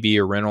 it may be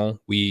a rental.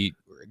 We're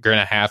going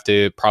to have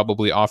to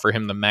probably offer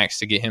him the max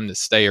to get him to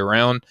stay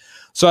around.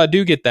 So I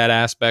do get that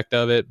aspect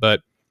of it,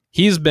 but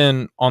he's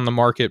been on the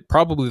market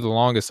probably the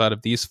longest out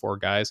of these four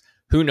guys.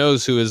 Who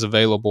knows who is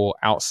available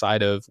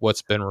outside of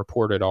what's been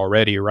reported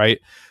already, right?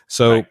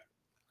 So right.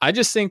 I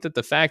just think that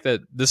the fact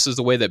that this is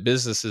the way that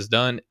business is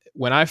done,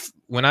 when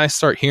I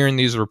start hearing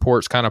these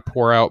reports kind of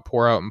pour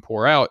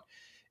out,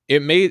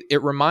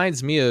 it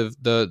reminds me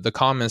of the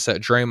comments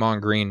that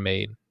Draymond Green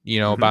made,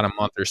 about a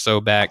month or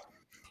so back,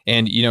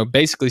 and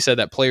basically said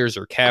that players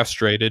are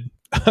castrated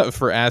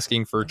for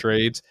asking for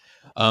trades.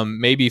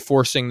 Maybe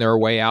forcing their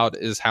way out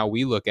is how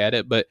we look at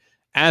it, but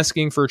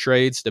asking for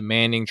trades,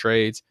 demanding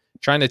trades,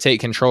 trying to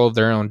take control of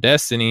their own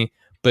destiny.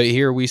 But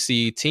here we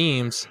see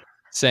teams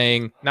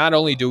saying, not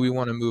only do we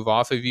want to move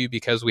off of you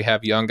because we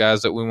have young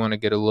guys that we want to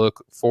get a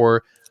look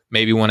for,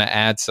 maybe want to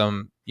add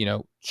some,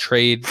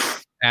 trade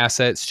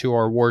assets to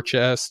our war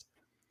chest,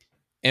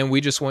 and we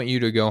just want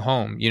you to go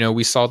home.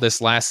 We saw this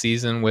last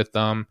season with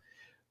Andre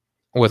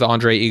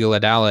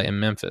Iguodala in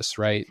Memphis,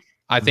 right?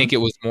 I think it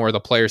was more the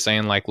player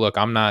saying, look,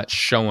 I'm not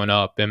showing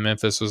up. And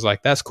Memphis was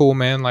like, that's cool,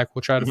 man.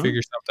 We'll try to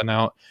figure something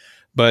out.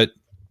 But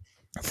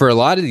for a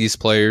lot of these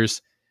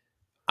players,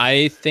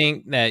 I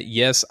think that,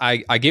 yes, I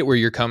get where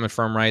you're coming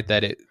from, right?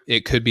 That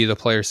it could be the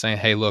player saying,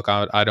 hey, look,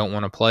 I don't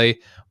want to play.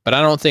 But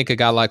I don't think a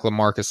guy like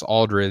LaMarcus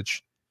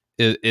Aldridge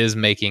is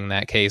making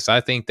that case.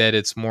 I think that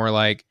it's more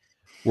like,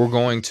 we're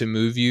going to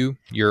move you.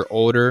 You're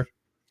older.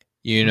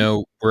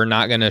 We're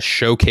not going to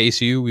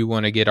showcase you. We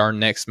want to get our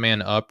next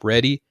man up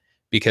ready,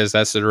 because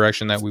that's the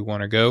direction that we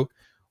want to go.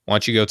 Why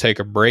don't you go take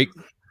a break,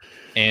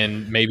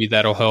 and maybe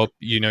that'll help,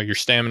 your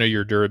stamina,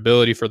 your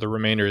durability for the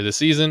remainder of the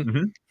season. Mm-hmm.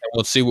 And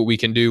we'll see what we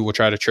can do. We'll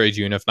try to trade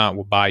you. And if not,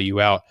 we'll buy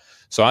you out.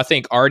 So I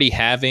think already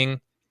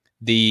having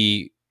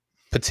the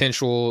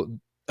potential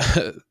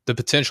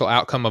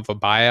outcome of a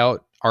buyout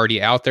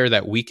already out there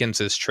that weakens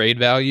his trade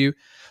value.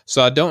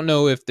 So I don't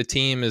know if the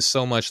team is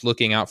so much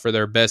looking out for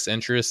their best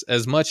interests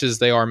as much as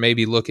they are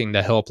maybe looking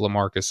to help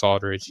LaMarcus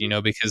Aldridge,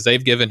 because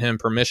they've given him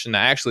permission to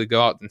actually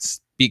go out and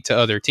speak to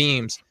other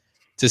teams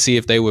to see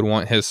if they would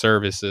want his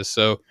services.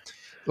 So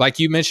like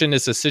you mentioned,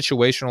 it's a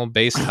situational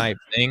based type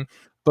thing,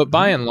 but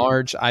by and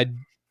large,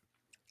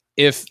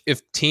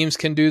 if teams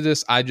can do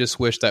this, I just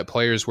wish that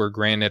players were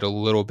granted a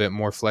little bit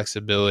more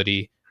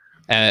flexibility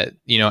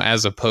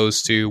as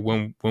opposed to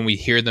when we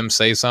hear them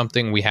say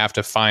something, we have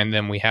to fine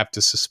them, we have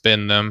to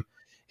suspend them,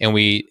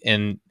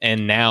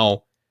 and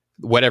now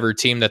whatever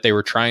team that they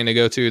were trying to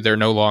go to, they're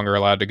no longer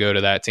allowed to go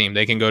to that team.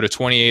 They can go to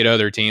 28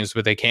 other teams,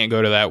 but they can't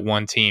go to that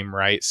one team,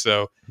 right?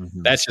 So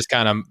that's just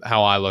kind of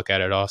how I look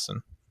at it,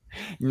 Austin.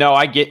 No,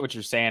 I get what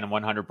you're saying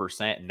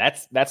 100%. And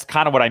that's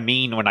kind of what I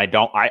mean when I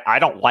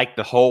don't like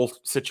the whole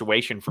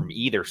situation from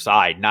either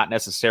side, not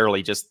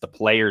necessarily just the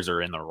players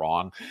are in the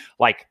wrong.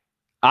 Like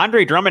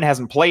Andre Drummond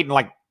hasn't played in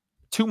like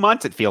 2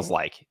 months, it feels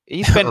like.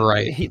 He's been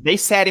right. They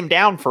sat him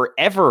down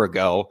forever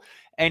ago,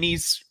 and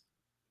he's,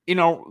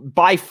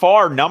 by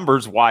far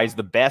numbers wise,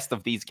 the best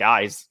of these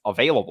guys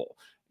available.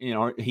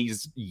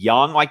 He's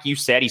young, like you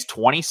said, he's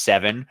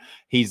 27.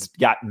 He's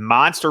got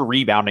monster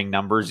rebounding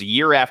numbers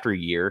year after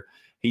year.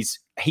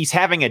 He's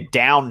having a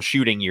down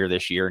shooting year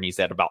this year, and he's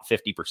at about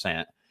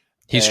 50%.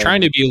 He's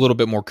trying to be a little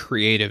bit more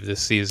creative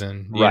this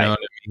season. You know what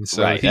I mean?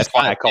 So right. That's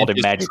why I called him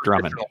Magic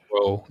Drummond.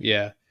 Role.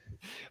 Yeah.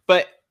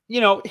 But,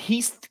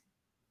 he's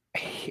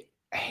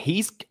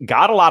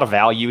got a lot of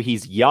value.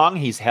 He's young.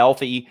 He's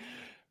healthy.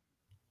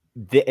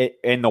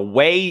 And the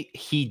way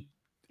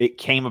it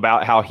came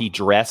about how he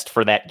dressed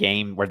for that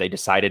game where they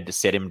decided to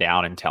sit him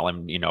down and tell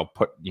him,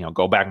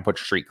 go back and put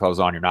your street clothes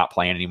on. You're not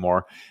playing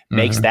anymore.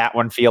 Makes that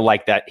one feel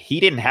like that he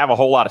didn't have a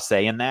whole lot of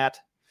say in that.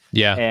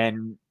 Yeah.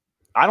 And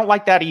I don't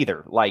like that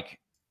either. Like,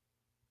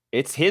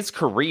 it's his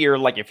career.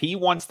 Like, if he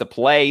wants to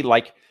play,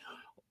 like,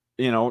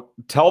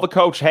 tell the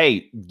coach,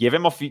 hey, give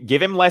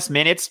him less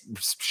minutes,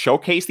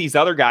 showcase these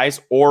other guys.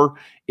 Or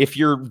if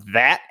you're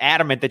that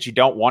adamant that you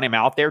don't want him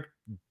out there,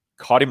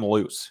 cut him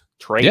loose,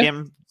 trade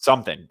him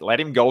something, let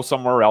him go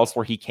somewhere else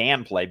where he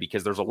can play,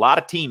 because there's a lot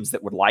of teams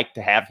that would like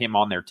to have him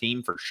on their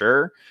team for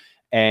sure.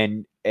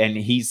 And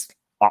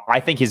I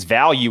think his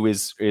value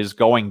is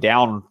going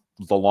down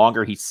the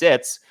longer he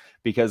sits,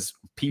 because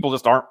people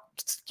just aren't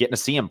getting to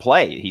see him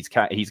play. He's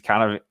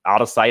kind of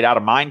out of sight, out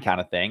of mind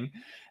kind of thing.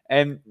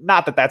 And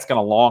not that that's going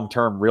to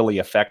long-term really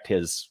affect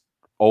his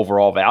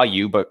overall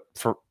value, but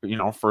for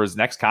his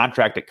next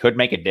contract, it could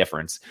make a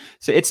difference.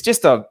 So it's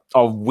just a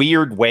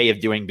weird way of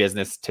doing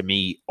business to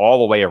me all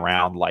the way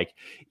around. Like,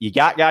 you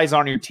got guys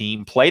on your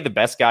team, play the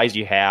best guys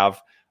you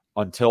have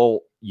until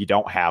you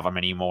don't have them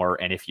anymore.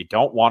 And if you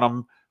don't want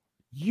them,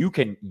 you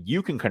can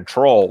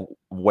control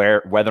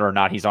whether or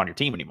not he's on your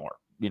team anymore.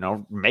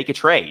 Make a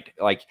trade.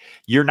 Like,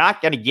 you're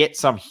not going to get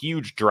some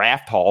huge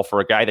draft haul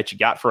for a guy that you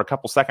got for a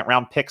couple second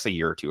round picks a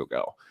year or two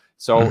ago.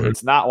 So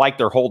it's not like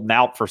they're holding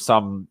out for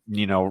some,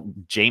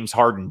 James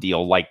Harden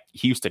deal like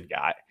Houston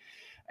got.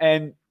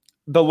 And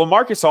the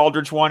LaMarcus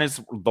Aldridge one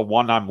is the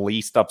one I'm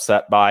least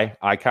upset by.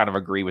 I kind of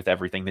agree with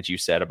everything that you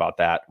said about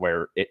that,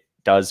 where it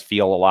does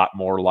feel a lot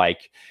more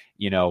like,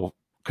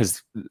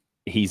 because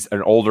he's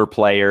an older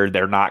player,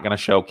 they're not going to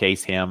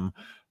showcase him.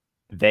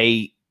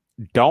 They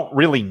don't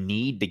really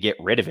need to get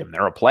rid of him.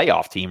 They're a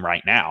playoff team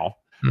right now.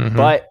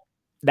 But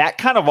that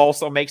kind of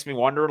also makes me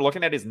wonder,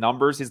 looking at his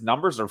numbers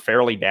are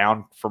fairly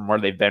down from where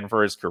they've been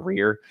for his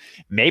career.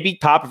 Maybe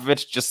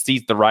Popovich just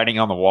sees the writing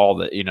on the wall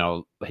that,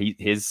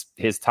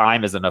 his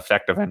time as an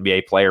effective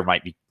NBA player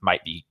might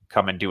be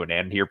coming to an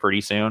end here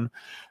pretty soon.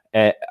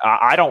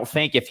 I don't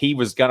think if he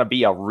was going to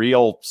be a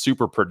real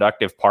super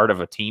productive part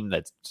of a team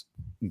that's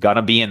going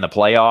to be in the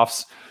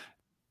playoffs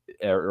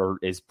or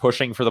is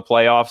pushing for the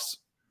playoffs,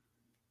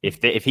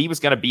 if he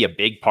was going to be a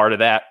big part of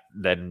that,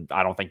 then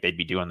I don't think they'd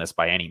be doing this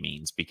by any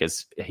means,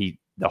 because the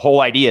whole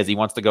idea is he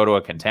wants to go to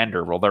a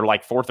contender. Well, they're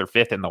like 4th or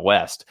 5th in the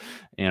West,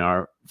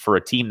 for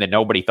a team that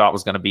nobody thought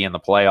was going to be in the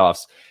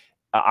playoffs.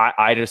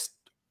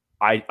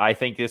 I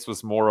think this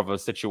was more of a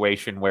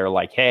situation where,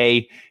 like,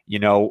 hey,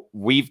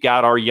 we've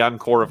got our young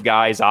core of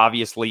guys.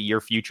 Obviously,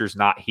 your future's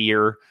not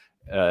here.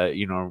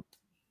 Your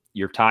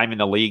time in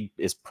the league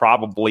is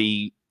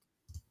probably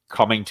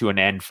coming to an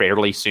end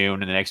fairly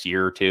soon in the next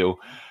year or two.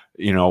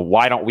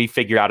 Why don't we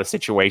figure out a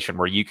situation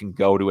where you can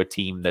go to a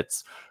team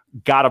that's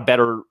got a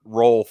better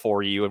role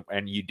for you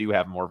and you do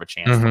have more of a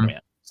chance to win?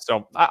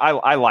 So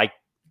I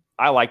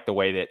like the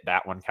way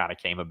that one kind of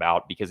came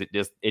about, because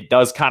it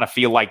does kind of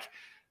feel like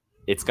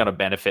it's going to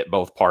benefit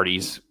both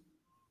parties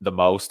the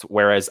most.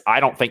 Whereas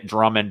I don't think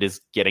Drummond is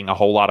getting a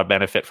whole lot of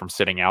benefit from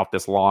sitting out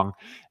this long.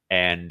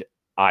 And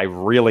I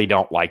really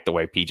don't like the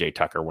way PJ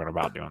Tucker went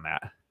about doing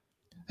that.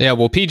 Yeah,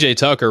 well, PJ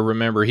Tucker,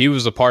 remember, he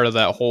was a part of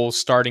that whole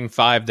starting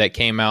 5 that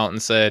came out and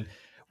said,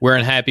 we're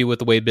unhappy with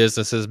the way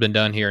business has been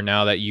done here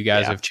now that you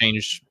guys have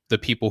changed the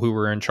people who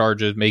were in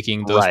charge of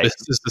making those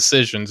business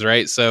decisions,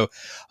 right? So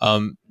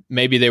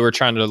maybe they were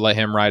trying to let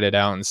him write it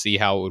out and see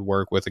how it would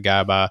work with a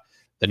guy by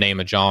the name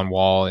of John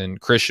Wall and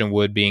Christian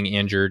Wood being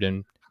injured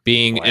and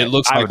being, Well, it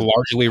looks I like would,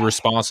 largely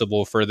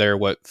responsible for their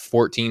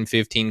 14,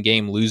 15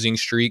 game losing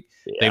streak.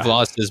 They've yeah.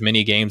 lost as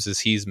many games as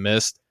he's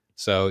missed.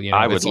 So,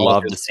 I would it's all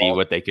love to his see fault.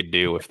 what they could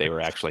do if they were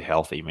actually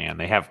healthy, man.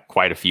 They have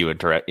quite a few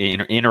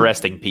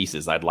interesting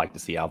pieces I'd like to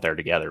see out there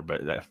together,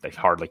 but they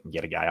hardly can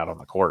get a guy out on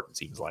the court, it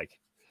seems like.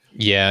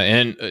 Yeah,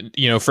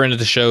 and friend of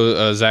the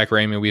show, Zach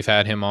Raymond, we've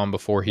had him on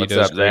before. He What's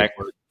does up, great Zach?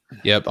 work.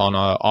 Yep, on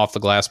Off the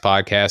Glass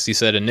podcast. He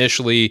said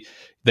initially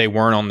they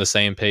weren't on the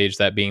same page,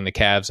 that being the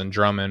Cavs and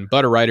Drummond,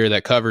 but a writer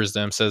that covers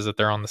them says that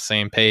they're on the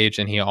same page,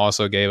 and he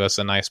also gave us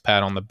a nice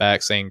pat on the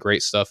back saying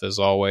great stuff as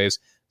always.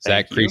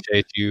 Zach, Thank you.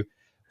 appreciate you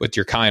with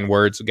your kind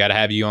words. We got to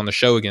have you on the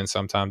show again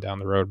sometime down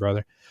the road,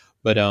 brother.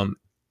 But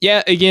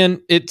yeah,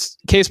 again, it's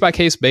case by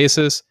case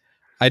basis.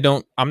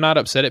 I'm not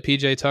upset at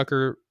PJ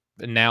Tucker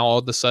now all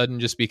of a sudden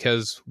just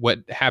because what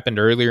happened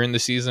earlier in the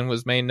season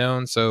was made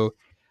known. So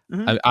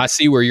Mm-hmm. I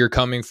see where you're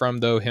coming from,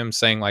 though. Him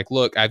saying like,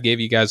 "Look, I gave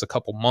you guys a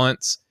couple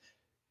months.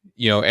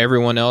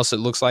 Everyone else it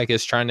looks like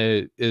is trying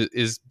to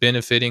is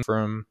benefiting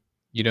from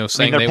I mean,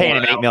 saying they're they paying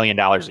want him $8 out." million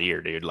a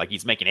year, dude. Like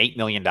he's making $8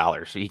 million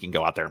so he can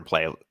go out there and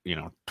play,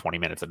 20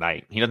 minutes a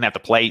night. He doesn't have to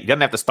play. He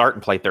doesn't have to start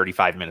and play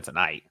 35 minutes a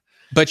night.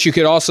 But you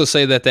could also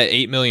say that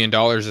 $8 million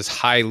is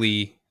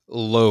highly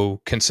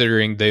low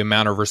considering the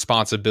amount of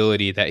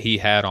responsibility that he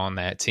had on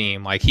that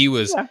team. Like he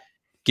was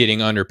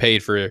getting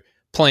underpaid for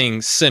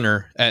playing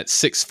center at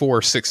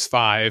 6'4",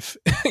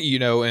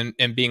 6'5",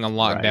 and being a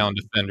lockdown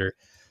defender.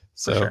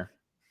 So, for sure.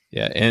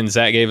 yeah, and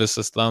Zach gave us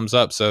this thumbs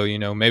up. So,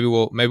 maybe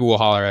we'll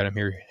holler at him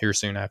here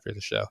soon after the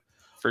show.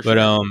 For sure.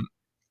 But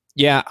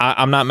yeah,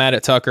 I'm not mad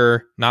at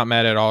Tucker, not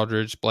mad at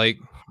Aldridge. Blake,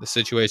 the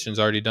situation's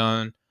already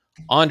done.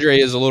 Andre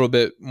is a little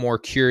bit more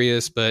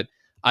curious, but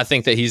I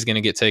think that he's going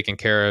to get taken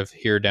care of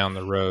here down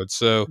the road.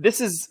 So this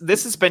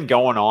has been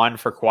going on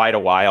for quite a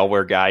while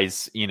where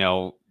guys,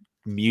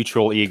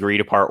 mutually agree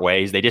to part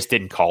ways. They just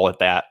didn't call it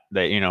that.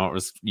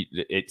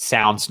 It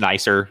sounds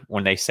nicer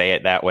when they say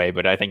it that way,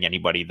 but I think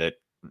anybody that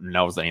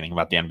knows anything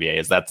about the NBA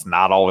is that's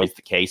not always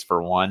the case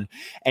for one.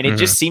 And it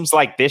just seems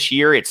like this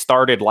year it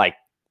started like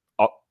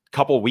a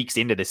couple weeks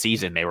into the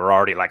season. They were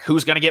already like,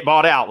 who's going to get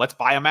bought out? Let's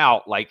buy them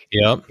out. Like,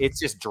 It's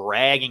just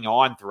dragging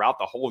on throughout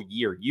the whole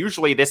year.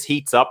 Usually this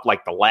heats up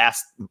like the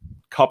last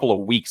couple of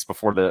weeks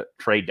before the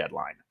trade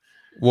deadline.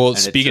 Well, and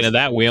speaking of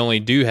that, we only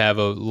do have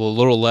a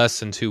little less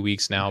than 2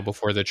 weeks now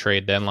before the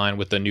trade deadline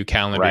with the new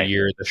calendar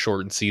year, the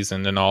shortened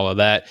season and all of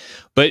that.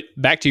 But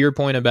back to your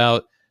point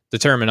about the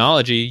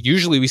terminology,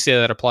 usually we say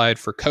that applied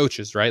for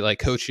coaches, right? Like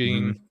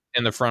coaching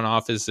in the front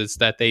office, it's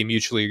that they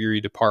mutually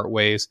agree to part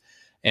ways.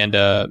 And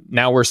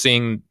now we're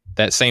seeing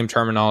that same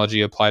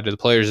terminology applied to the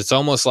players. It's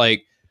almost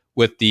like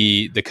with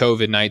the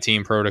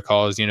COVID-19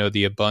 protocols,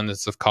 the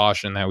abundance of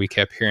caution that we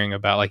kept hearing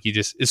about. Like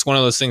it's one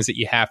of those things that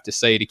you have to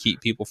say to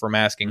keep people from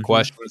asking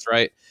questions,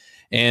 right?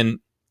 And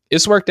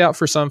it's worked out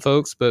for some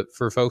folks, but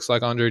for folks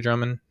like Andre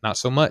Drummond, not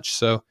so much.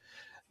 So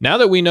now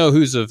that we know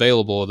who's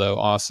available, though,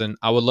 Austin,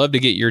 I would love to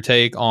get your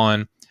take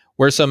on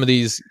where some of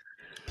these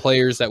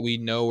players that we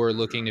know are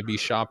looking to be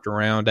shopped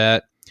around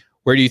at.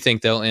 Where do you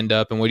think they'll end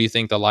up, and what do you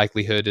think the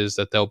likelihood is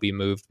that they'll be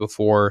moved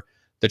before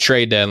the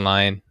trade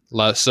deadline?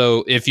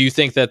 So if you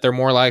think that they're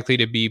more likely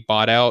to be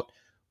bought out,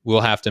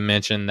 we'll have to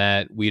mention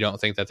that we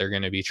don't think that they're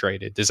going to be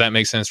traded. Does that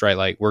make sense, right?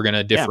 Like we're going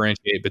to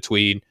differentiate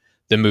between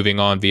them moving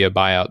on via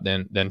buyout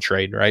than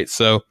trade, right?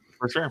 So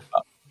for sure.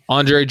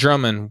 Andre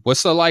Drummond,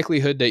 what's the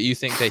likelihood that you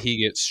think that he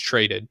gets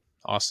traded,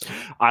 Austin?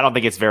 I don't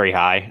think it's very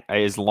high.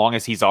 As long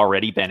as he's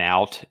already been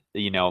out,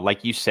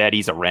 like you said,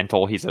 he's a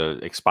rental. He's a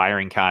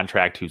expiring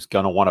contract who's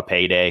going to want a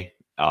payday.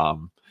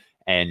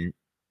 And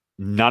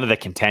none of the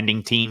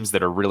contending teams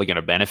that are really going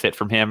to benefit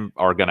from him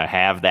are going to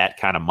have that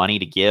kind of money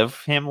to give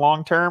him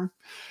long term.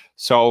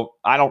 So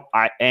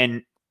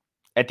and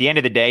at the end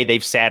of the day,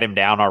 they've sat him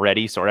down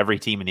already. So every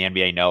team in the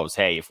NBA knows,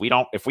 hey, if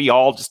we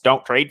all just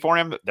don't trade for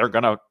him, they're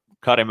going to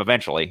cut him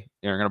eventually.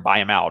 They're going to buy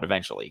him out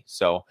eventually.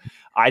 So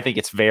I think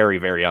it's very,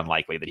 very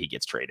unlikely that he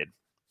gets traded.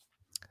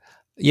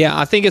 Yeah,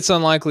 I think it's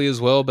unlikely as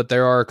well, but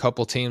there are a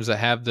couple teams that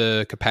have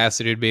the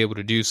capacity to be able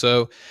to do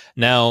so.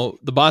 Now,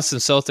 the Boston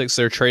Celtics,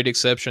 their trade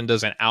exception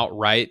doesn't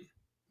outright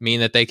mean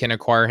that they can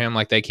acquire him.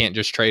 Like they can't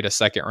just trade a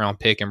second-round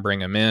pick and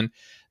bring him in.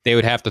 They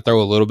would have to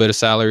throw a little bit of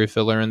salary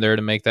filler in there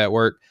to make that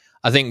work.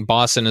 I think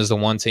Boston is the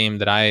one team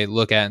that I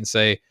look at and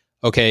say,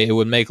 okay, it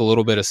would make a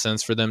little bit of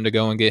sense for them to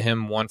go and get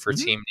him, one, for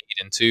team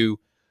need, and two,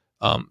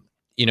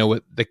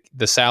 with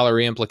the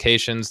salary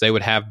implications, they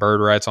would have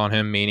bird rights on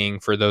him, meaning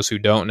for those who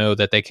don't know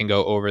that they can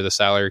go over the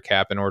salary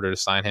cap in order to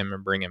sign him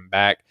and bring him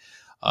back.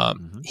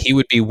 He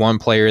would be one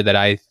player that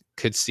I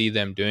could see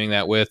them doing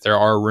that with. There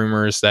are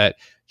rumors that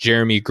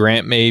Jeremy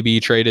Grant may be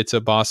traded to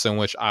Boston,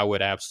 which I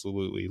would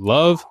absolutely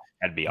love.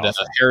 That'd be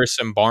awesome.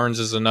 Harrison Barnes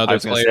is another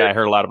player. I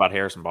heard a lot about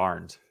Harrison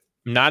Barnes.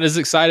 Not as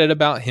excited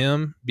about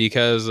him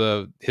because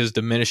of his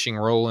diminishing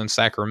role in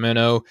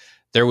Sacramento.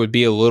 There would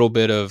be a little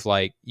bit of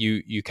like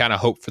you kind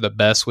of hope for the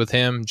best with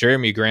him.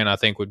 Jeremy Grant, I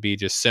think, would be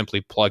just simply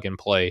plug and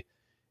play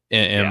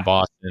in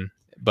Boston.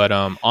 But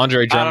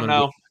Andre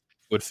Drummond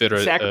would fit.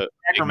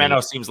 Sacramento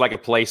seems like a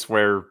place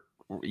where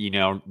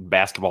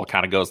basketball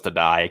kind of goes to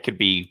die, it could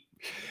be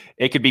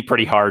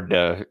pretty hard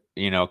to,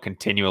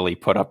 continually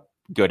put up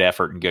good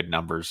effort and good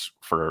numbers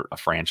for a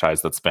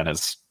franchise that's been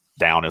as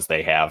down as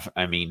they have.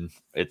 I mean,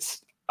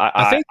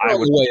 I think they're I on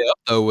would, the way up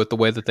though with the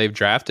way that they've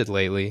drafted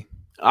lately.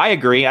 I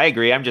agree.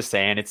 I'm just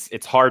saying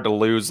it's hard to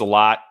lose a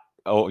lot,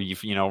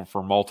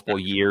 for multiple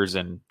years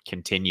and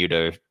continue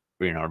to,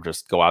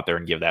 just go out there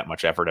and give that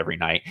much effort every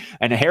night.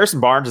 And Harrison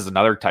Barnes is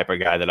another type of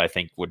guy that I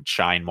think would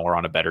shine more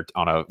on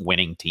a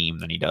winning team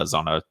than he does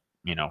on a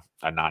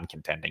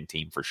non-contending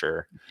team for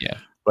sure. Yeah.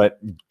 But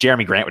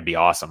Jeremy Grant would be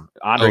awesome.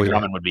 Andre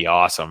Drummond would be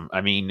awesome. I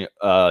mean,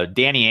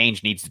 Danny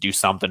Ainge needs to do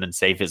something and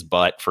save his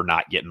butt for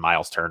not getting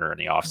Miles Turner in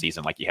the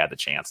offseason like he had the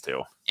chance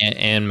to.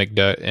 And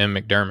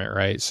McDermott,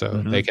 right? So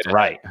they could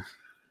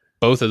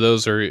both of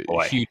those are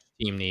huge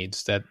team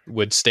needs that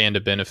would stand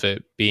to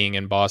benefit being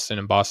in Boston,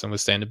 and Boston would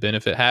stand to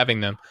benefit having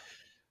them.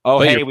 Oh,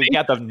 but hey, we've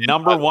got the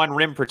number one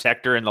rim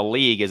protector in the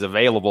league is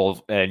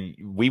available, and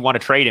we want to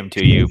trade him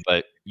to you,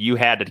 but you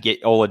had to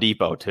get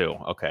Oladipo too.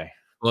 Okay.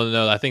 Well,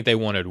 no, I think they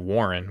wanted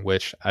Warren,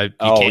 which and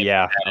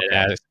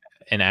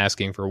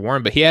asking for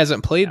Warren, but he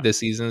hasn't played this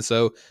season,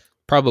 so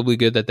probably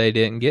good that they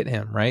didn't get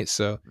him, right?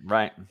 So,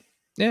 right.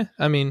 Yeah,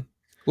 I mean,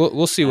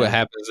 we'll see what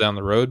happens down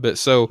the road, but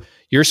so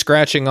you're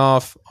scratching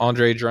off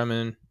Andre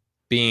Drummond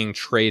being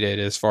traded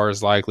as far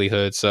as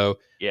likelihood. So,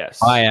 yes,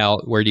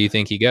 buyout, where do you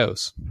think he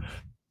goes?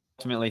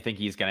 Ultimately think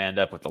he's going to end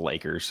up with the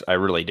Lakers. I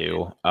really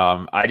do.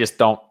 I just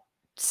don't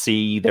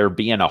see there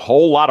being a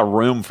whole lot of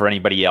room for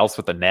anybody else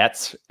with the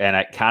Nets, and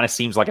it kind of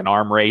seems like an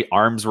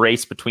arms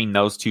race between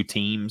those two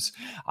teams.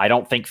 I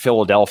don't think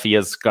Philadelphia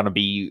is going to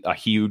be a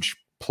huge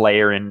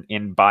player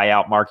in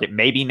buyout market.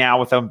 Maybe now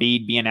with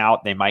Embiid being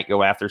out, they might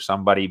go after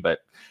somebody, but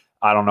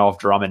I don't know if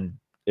Drummond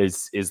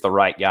is the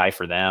right guy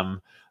for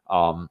them.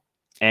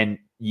 And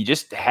you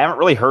just haven't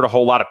really heard a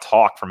whole lot of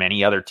talk from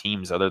any other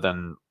teams other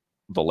than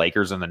the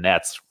Lakers and the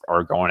Nets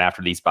are going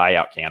after these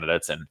buyout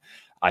candidates. And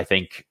I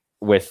think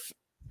with,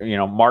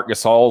 Marc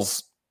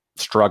Gasol's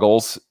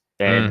struggles,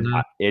 and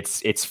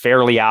it's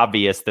fairly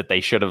obvious that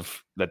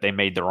they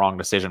made the wrong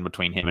decision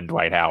between him and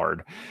Dwight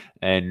Howard.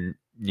 And,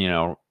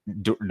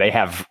 they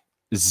have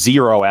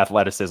zero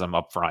athleticism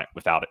up front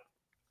without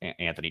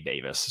Anthony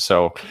Davis.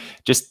 So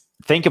just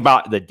think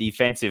about the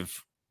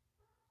defensive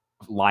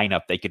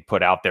lineup they could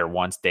put out there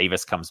once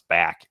Davis comes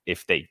back,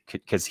 if they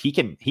could, because he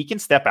can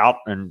step out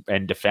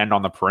and defend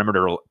on the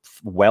perimeter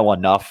well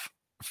enough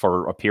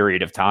for a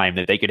period of time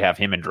that they could have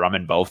him and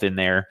Drummond both in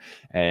there,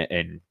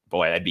 and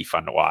boy, that'd be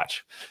fun to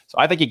watch. So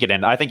I think he could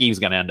end. I think he's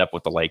going to end up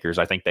with the Lakers.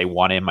 I think they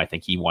want him. I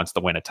think he wants to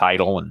win a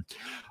title, and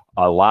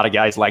a lot of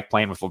guys like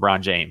playing with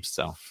LeBron James.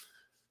 So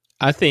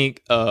I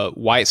think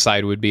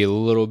Whiteside would be a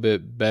little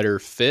bit better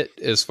fit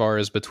as far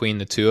as between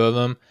the two of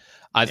them.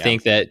 I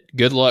think that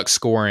good luck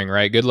scoring,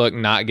 right? Good luck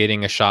not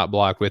getting a shot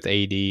blocked with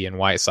AD and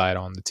Whiteside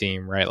on the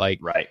team, right?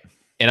 Right.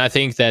 And I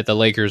think that the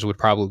Lakers would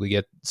probably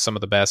get some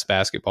of the best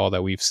basketball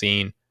that we've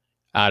seen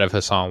out of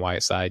Hassan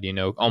Whiteside.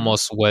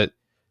 Almost what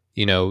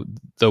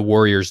the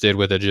Warriors did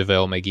with a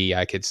JaVale McGee.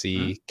 I could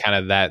see kind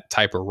of that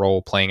type of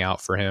role playing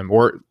out for him,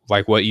 or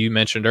like what you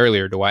mentioned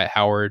earlier, Dwight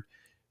Howard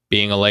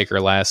being a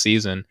Laker last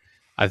season.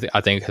 I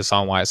think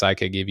Hassan Whiteside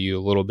could give you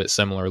a little bit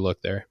similar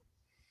look there.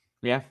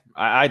 Yeah,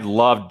 I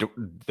loved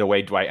the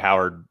way Dwight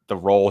Howard, the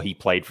role he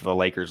played for the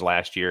Lakers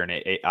last year,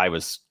 and I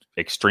was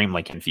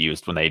extremely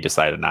confused when they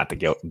decided not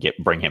to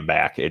bring him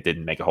back. It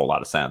didn't make a whole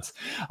lot of sense.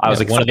 I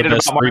was excited one of the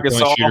best about Marc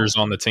Gasol shooters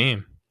on the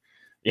team.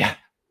 Yeah,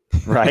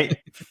 right.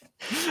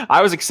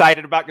 I was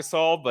excited about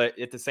Gasol, but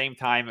at the same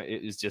time,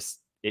 it was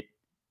just it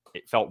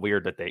felt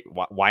weird that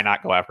why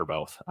not go after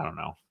both? I don't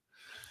know.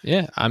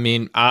 Yeah, I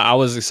mean, I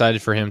was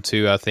excited for him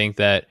too. I think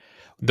that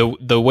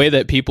the way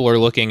that people are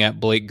looking at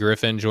Blake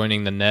Griffin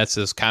joining the Nets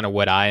is kind of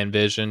what I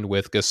envisioned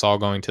with Gasol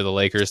going to the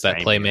Lakers. That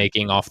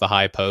playmaking off the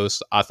high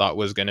post, I thought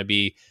was going to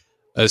be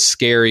a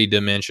scary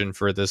dimension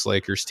for this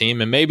Lakers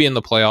team. And maybe in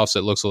the playoffs,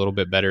 it looks a little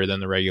bit better than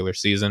the regular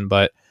season.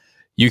 But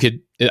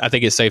I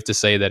think it's safe to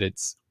say that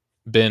it's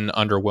been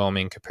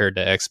underwhelming compared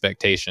to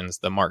expectations,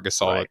 the Marc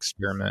Gasol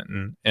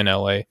experiment in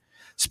LA.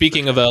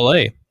 Speaking of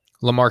LA,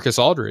 LaMarcus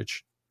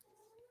Aldridge,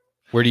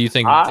 where do you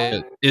think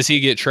is he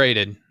get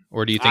traded?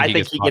 Or do you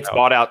think he gets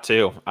bought out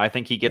too? I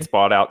think he gets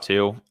bought out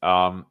too.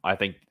 I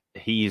think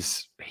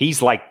he's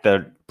like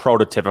the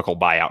prototypical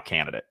buyout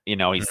candidate.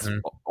 He's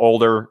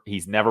older.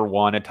 He's never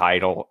won a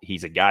title.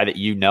 He's a guy that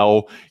you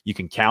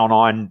can count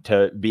on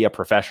to be a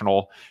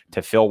professional,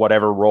 to fill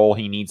whatever role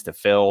he needs to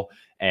fill.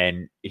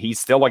 And he's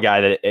still a guy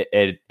that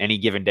at any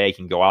given day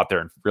can go out there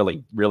and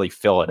really, really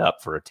fill it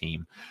up for a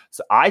team.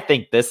 So I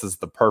think this is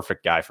the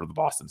perfect guy for the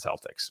Boston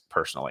Celtics,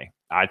 personally.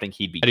 I think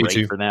he'd be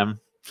great for them.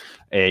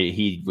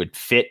 He would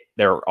fit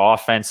their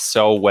offense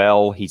so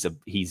well. He's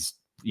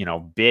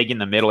big in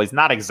the middle. He's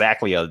not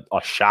exactly a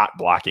shot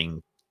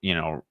blocking,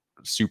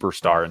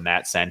 superstar in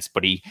that sense,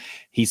 but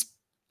he's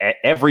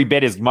every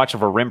bit as much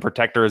of a rim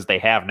protector as they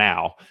have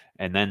now,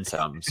 and then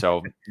some.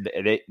 So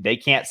they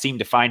can't seem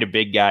to find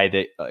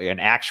an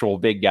actual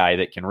big guy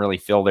that can really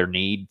fill their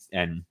needs.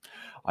 And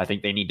I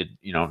think they need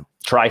to,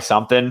 try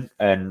something.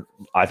 And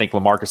I think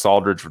LaMarcus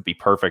Aldridge would be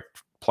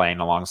perfect playing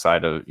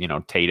alongside of,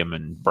 Tatum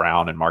and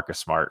Brown and Marcus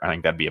Smart. I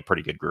think that'd be a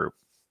pretty good group.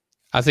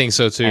 I think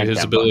so too. And His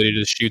Kemba. ability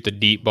to shoot the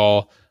deep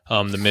ball,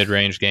 the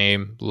mid-range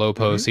game, low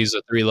post. He's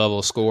a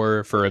 3-level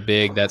scorer for a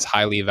big. That's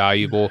highly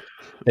valuable.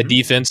 The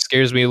defense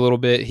scares me a little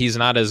bit. He's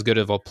not as good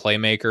of a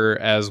playmaker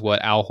as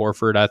what Al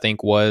Horford, I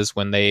think, was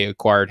when they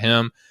acquired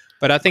him.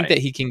 But I think that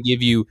he can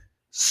give you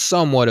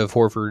somewhat of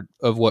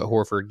what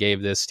Horford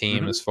gave this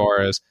team as far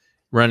as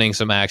running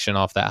some action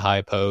off that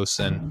high post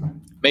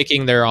and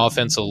making their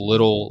offense a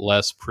little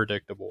less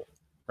predictable,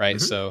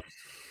 right? So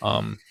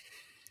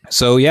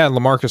yeah,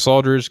 LaMarcus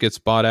Aldridge gets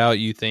bought out.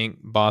 You think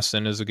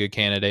Boston is a good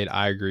candidate.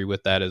 I agree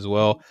with that as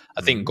well.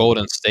 I think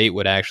Golden State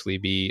would actually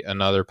be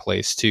another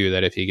place too,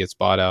 that if he gets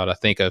bought out, I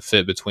think a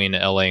fit between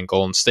LA and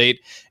Golden State.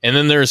 And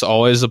then there's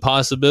always a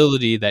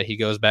possibility that he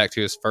goes back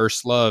to his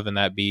first love, and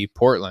that'd be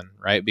Portland,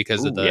 right?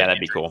 Because of the that'd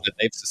be cool that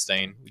they've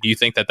sustained. Do you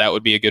think that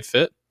would be a good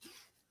fit?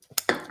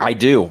 I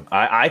do.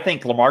 I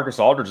think LaMarcus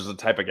Aldridge is the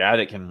type of guy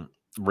that can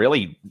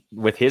really,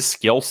 with his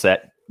skill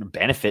set,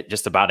 benefit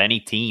just about any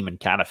team and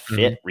kind of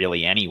fit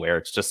really anywhere.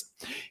 It's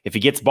just, if he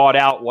gets bought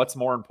out, what's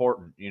more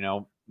important?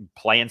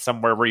 Playing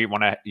somewhere where you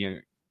want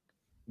to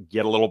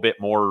get a little bit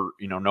more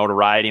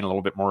notoriety and a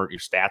little bit more, your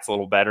stats a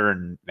little better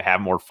and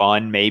have more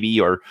fun maybe,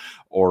 or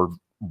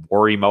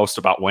worry most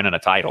about winning a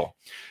title.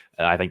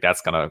 I think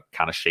that's going to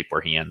kind of shape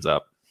where he ends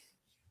up.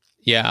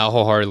 Yeah, I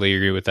wholeheartedly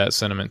agree with that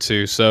sentiment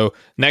too. So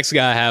next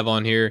guy I have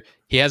on here,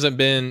 he hasn't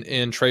been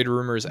in trade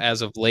rumors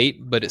as of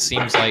late, but it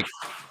seems like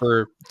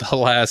for the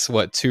last,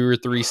 2 or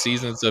 3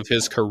 seasons of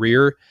his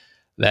career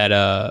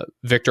that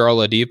Victor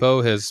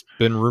Oladipo has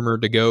been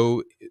rumored to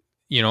go,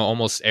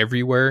 almost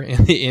everywhere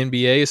in the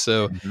NBA.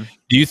 So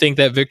do you think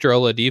that Victor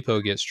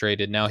Oladipo gets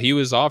traded? Now, he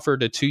was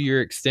offered a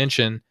 2-year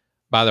extension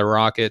by the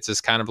Rockets.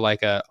 It's kind of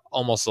like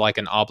almost like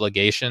an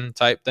obligation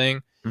type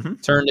thing.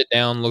 Turned it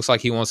down. Looks like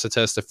he wants to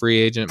test the free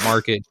agent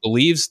market.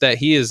 Believes that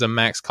he is a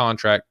max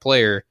contract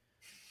player.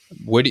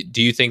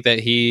 Do you think that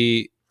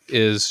he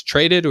is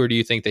traded, or do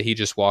you think that he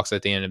just walks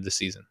at the end of the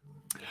season?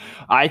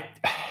 I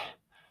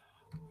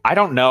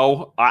don't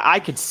know. I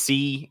could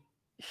see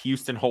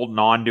Houston holding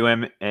on to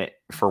him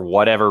for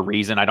whatever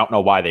reason. I don't know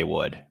why they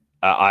would.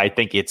 I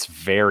think it's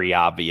very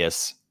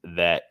obvious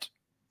that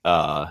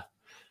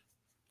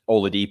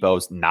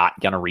Oladipo's not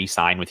going to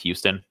re-sign with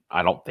Houston.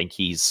 I don't think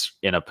he's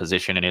in a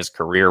position in his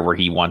career where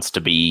he wants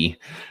to be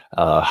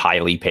a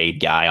highly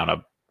paid guy on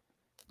a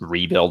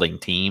rebuilding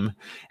team.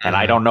 And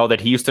I don't know that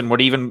Houston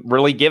would even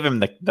really give him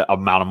the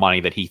amount of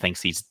money that he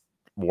thinks he's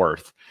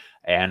worth.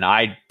 And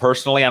I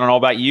personally, I don't know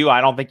about you,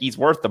 I don't think he's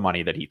worth the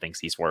money that he thinks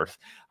he's worth.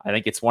 I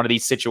think it's one of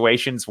these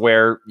situations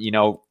where,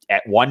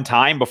 at one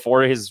time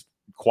before his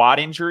quad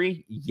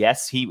injury,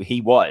 yes,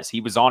 he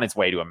was on his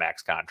way to a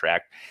max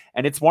contract.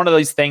 And it's one of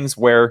those things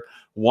where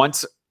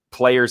once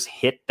players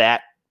hit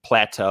that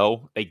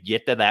plateau, they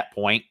get to that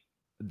point,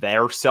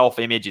 their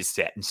self-image is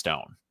set in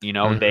stone.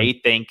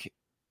 They think,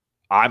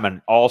 I'm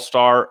an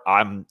all-star,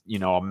 I'm,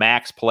 a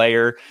max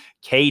player.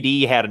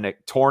 KD had a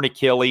torn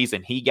Achilles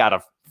and he got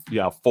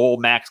a full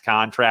max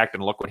contract,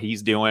 and look what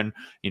he's doing.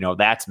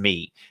 That's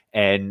me.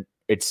 And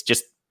it's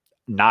just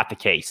not the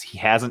case. He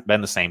hasn't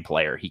been the same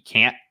player. He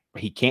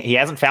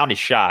hasn't found his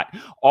shot.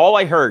 All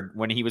I heard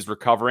when he was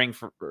recovering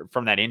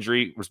from that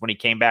injury was when he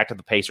came back to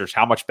the Pacers,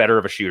 how much better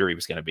of a shooter he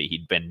was going to be.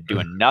 He'd been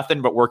doing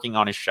nothing but working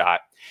on his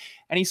shot.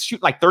 And he's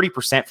shooting like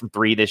 30% from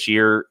 3 this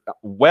year,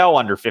 well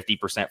under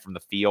 50% from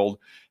the field.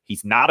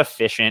 He's not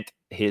efficient.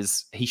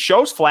 He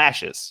shows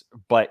flashes,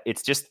 but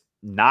it's just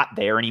not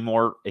there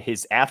anymore.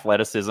 His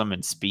athleticism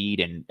and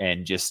speed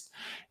and just,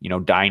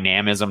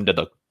 dynamism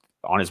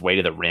on his way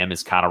to the rim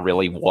is kind of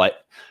really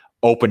what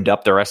opened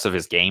up the rest of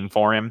his game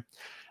for him.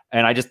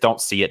 And I just don't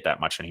see it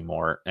that much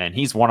anymore. And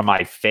he's one of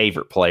my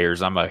favorite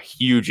players. I'm a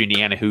huge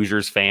Indiana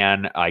Hoosiers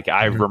fan. Like,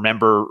 I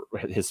remember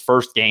his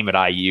first game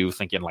at IU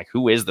thinking, like,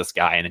 who is this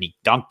guy? And then he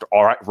dunked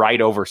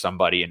right over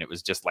somebody. And it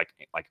was just like,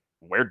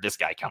 where'd this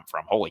guy come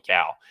from? Holy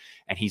cow.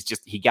 And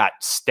he got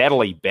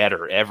steadily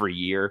better every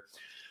year.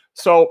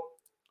 So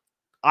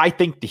I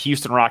think the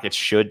Houston Rockets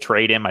should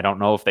trade him. I don't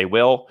know if they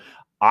will.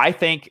 I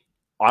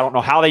don't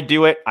know how they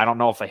do it. I don't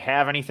know if they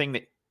have anything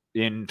that,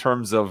 in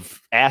terms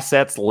of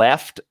assets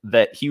left,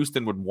 that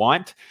Houston would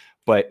want.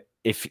 But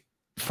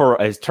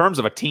as terms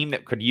of a team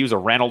that could use a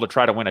rental to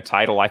try to win a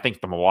title, I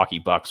think the Milwaukee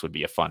Bucks would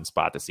be a fun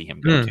spot to see him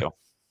go to.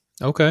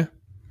 Okay.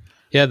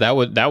 Yeah, that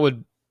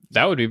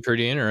would be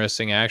pretty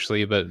interesting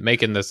actually, but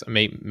making this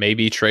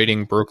maybe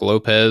trading Brook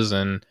Lopez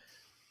and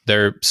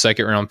their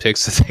second round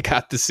picks that they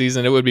got this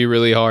season, it would be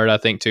really hard, I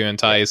think, to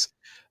entice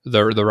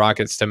the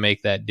Rockets to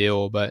make that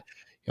deal. But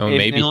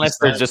maybe unless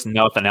there's just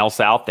nothing else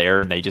out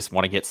there and they just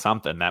want to get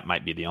something, that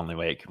might be the only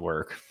way it could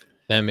work.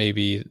 That may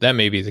be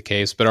the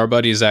case. But our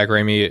buddy Zach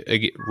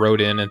Ramey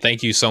wrote in, and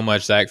thank you so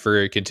much, Zach,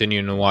 for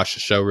continuing to watch the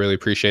show. Really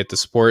appreciate the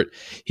support.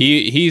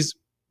 He's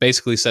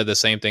basically said the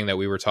same thing that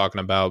we were talking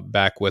about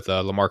back with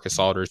LaMarcus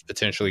Aldridge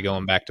potentially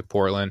going back to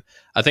Portland.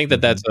 I think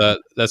that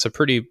that's a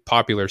pretty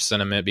popular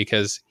sentiment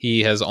because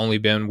he has only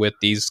been with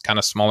these kind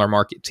of smaller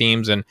market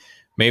teams, and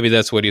maybe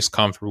that's what he's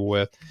comfortable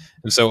with.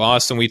 And so,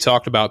 Austin, we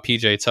talked about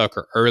PJ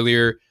Tucker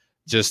earlier.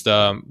 Just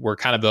we're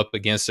kind of up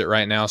against it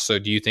right now. So,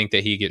 do you think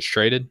that he gets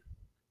traded?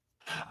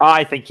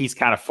 I think he's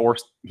kind of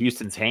forced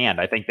Houston's hand.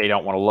 I think they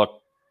don't want to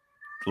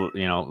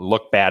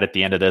look bad at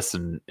the end of this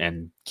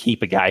and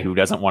keep a guy who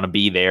doesn't want to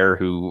be there,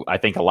 who I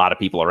think a lot of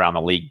people around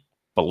the league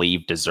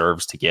believe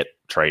deserves to get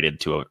traded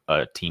to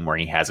a team where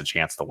he has a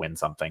chance to win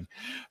something.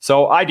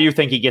 So I do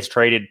think he gets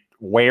traded.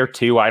 Where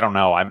to? I don't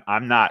know.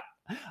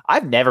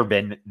 I've never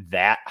been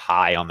that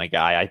high on the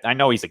guy. I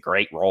know he's a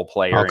great role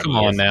player. Oh, come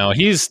on now.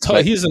 He's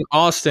an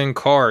Austin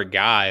Carr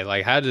guy.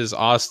 Like, how does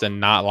Austin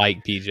not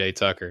like PJ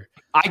Tucker?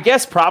 I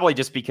guess probably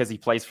just because he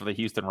plays for the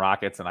Houston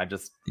Rockets, and I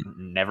just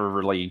never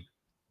really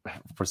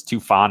was too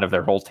fond of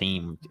their whole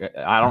team.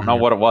 I don't know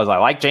what it was. I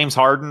like James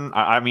Harden.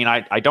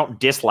 I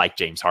don't dislike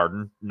James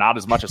Harden, not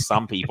as much as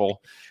some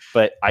people,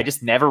 but I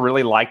just never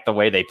really liked the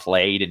way they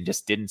played and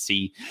just didn't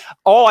see.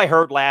 All I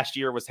heard last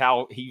year was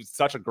how he's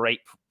such a great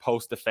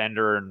post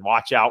defender and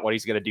watch out what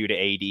he's going to do to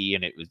AD.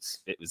 And it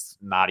was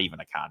not even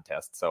a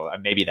contest. So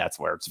maybe that's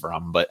where it's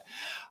from, but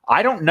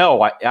I don't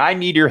know. I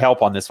need your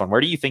help on this one.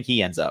 Where do you think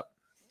he ends up?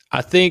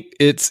 I think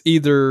it's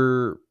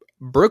either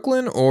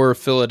Brooklyn or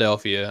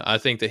Philadelphia. I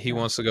think that he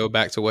wants to go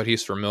back to what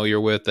he's familiar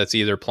with. That's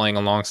either playing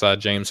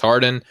alongside James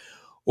Harden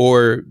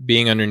or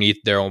being underneath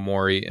Daryl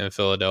Morey in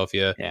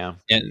Philadelphia. Yeah.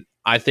 And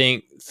I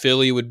think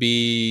Philly would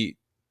be,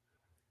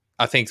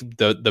 I think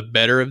the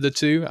better of the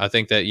two. I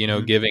think that,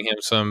 giving him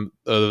some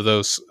of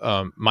those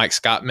Mike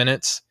Scott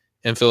minutes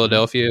in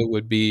Philadelphia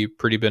would be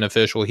pretty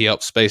beneficial. He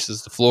helps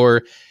spaces the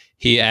floor.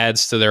 He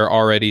adds to their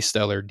already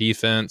stellar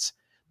defense.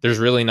 There's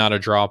really not a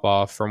drop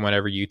off from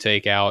whenever you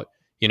take out,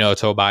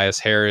 Tobias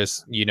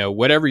Harris,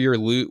 whatever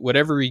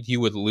you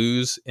would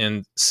lose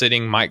in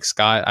sitting Mike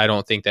Scott. I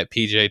don't think that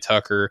PJ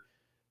Tucker,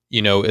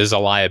 is a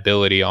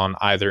liability on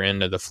either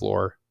end of the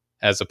floor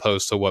as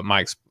opposed to what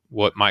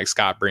Mike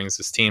Scott brings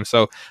his team.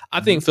 So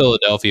I think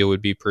Philadelphia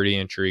would be pretty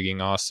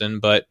intriguing, Austin.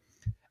 But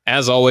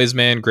as always,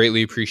 man,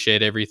 greatly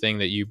appreciate everything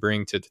that you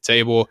bring to the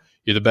table.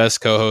 You're the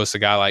best co-host a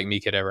guy like me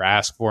could ever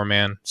ask for,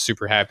 man.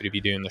 Super happy to be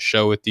doing the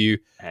show with you.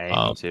 Hey,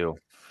 me too.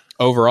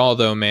 Overall,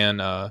 though, man,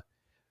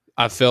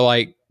 I feel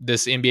like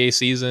this NBA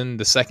season,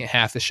 the second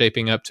half is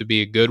shaping up to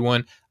be a good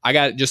one. I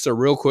got just a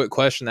real quick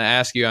question to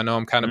ask you. I know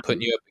I'm kind of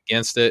putting you up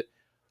against it.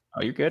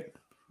 Oh, you're good.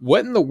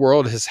 What in the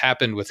world has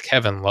happened with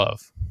Kevin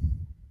Love?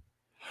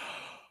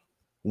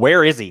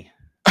 Where is he?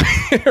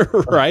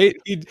 Right?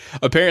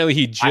 Apparently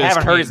he just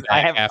I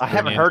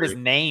haven't heard his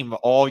name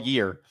all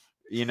year.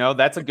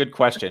 That's a good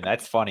question.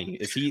 That's funny.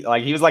 Is he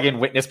he was in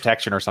witness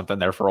protection or something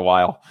there for a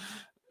while?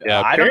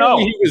 Yeah, I don't know.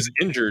 He was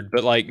injured,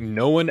 but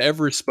no one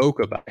ever spoke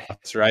about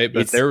this, right?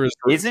 But there's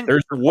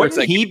reports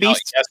that came out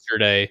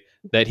yesterday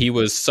that he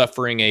was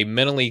suffering a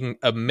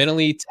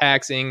mentally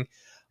taxing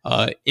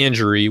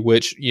injury,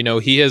 which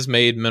he has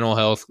made mental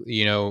health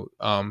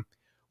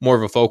more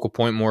of a focal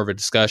point, more of a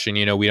discussion.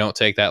 We don't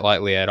take that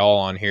lightly at all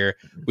on here.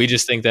 We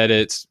just think that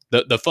it's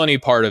the funny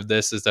part of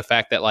this is the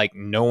fact that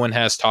no one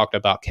has talked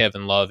about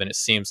Kevin Love, and it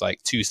seems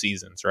like 2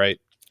 seasons, right?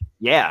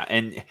 Yeah,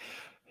 and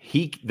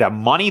the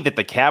money that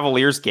the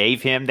Cavaliers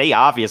gave him, they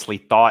obviously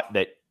thought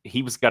that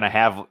he was going to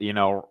have,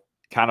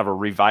 kind of a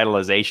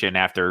revitalization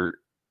after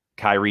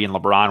Kyrie and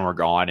LeBron were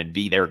gone and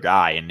be their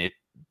guy. And it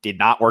did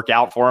not work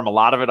out for him. A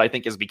lot of it, I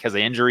think, is because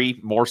of injury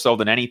more so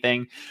than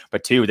anything.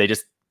 But 2,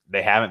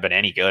 they haven't been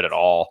any good at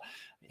all.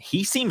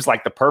 He seems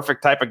like the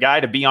perfect type of guy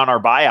to be on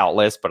our buyout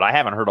list, but I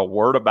haven't heard a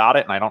word about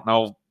it. And I don't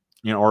know,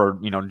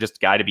 just a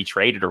guy to be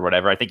traded or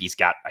whatever. I think he's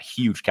got a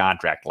huge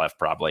contract left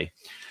probably.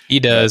 He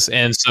does.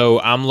 And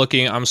so I'm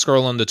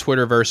scrolling the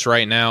Twitterverse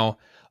right now.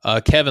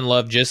 Kevin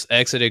Love just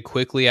exited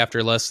quickly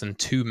after less than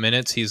 2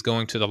 minutes. He's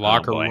going to the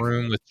locker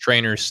room with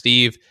trainer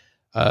Steve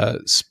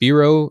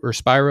Spiro,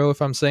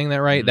 if I'm saying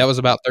that right. Mm-hmm. That was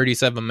about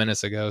 37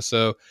 minutes ago.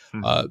 So,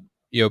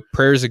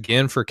 prayers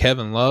again for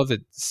Kevin Love.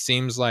 It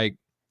seems like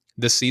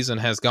this season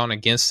has gone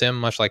against him,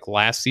 much like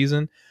last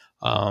season.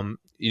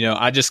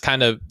 I just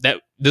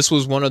this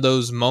was one of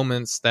those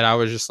moments that I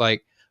was just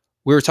like,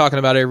 we were talking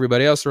about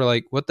everybody else. We're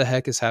like, what the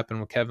heck has happened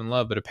with Kevin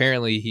Love? But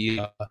apparently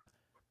he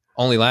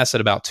only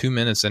lasted about 2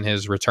 minutes in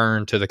his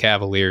return to the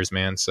Cavaliers,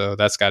 man. So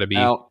that's got to be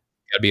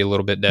a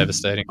little bit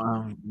devastating.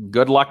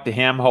 Good luck to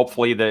him.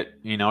 Hopefully that,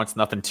 it's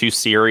nothing too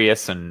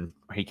serious and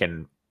he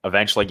can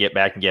eventually get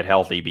back and get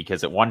healthy,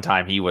 because at one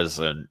time he was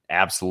an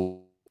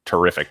absolute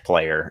terrific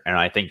player. And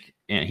I think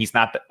he's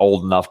not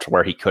old enough to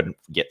where he couldn't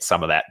get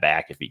some of that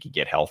back if he could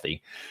get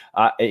healthy.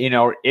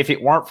 If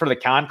it weren't for the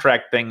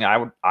contract thing, I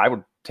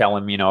would tell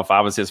him, if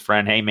I was his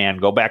friend, hey man,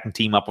 go back and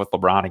team up with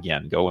LeBron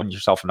again, go win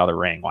yourself another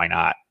ring. Why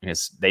not?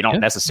 Because they don't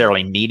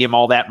necessarily need him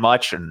all that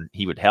much, and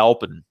he would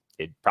help, and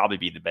it'd probably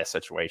be the best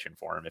situation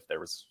for him if there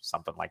was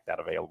something like that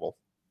available.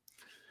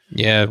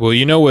 Yeah,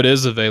 well, what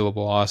is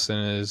available, Austin,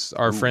 is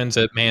our friends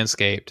at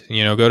Manscaped.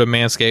 Go to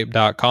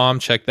manscaped.com,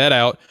 check that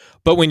out.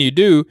 But when you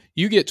do,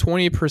 you get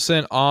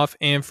 20% off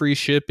and free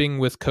shipping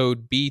with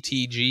code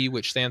BTG,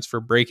 which stands for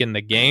Breaking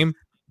the Game,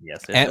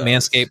 Yes, it at does.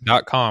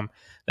 manscaped.com.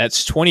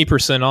 That's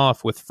 20%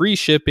 off with free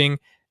shipping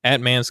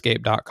at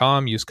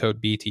manscaped.com. Use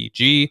code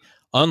BTG.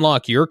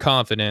 Unlock your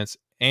confidence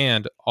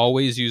and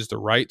always use the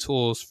right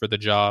tools for the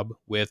job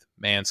with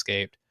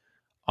Manscaped.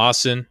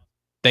 Austin,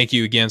 thank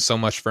you again so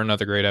much for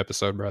another great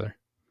episode, brother.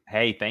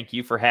 Hey, thank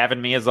you for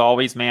having me as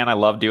always, man. I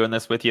love doing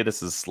this with you.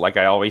 This is, like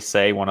I always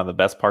say, one of the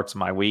best parts of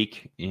my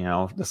week.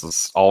 This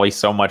is always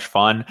so much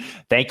fun.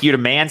 Thank you to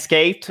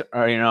Manscaped.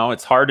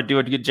 It's hard to do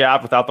a good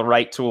job without the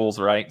right tools,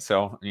 right?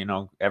 So,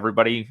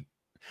 everybody,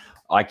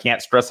 I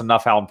can't stress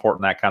enough how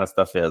important that kind of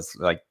stuff is.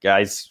 Like,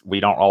 guys, we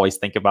don't always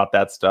think about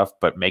that stuff,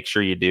 but make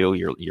sure you do.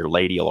 Your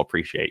lady will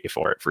appreciate you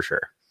for it, for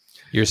sure.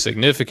 Your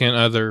significant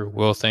other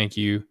will thank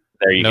you.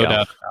 There you go. No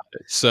doubt about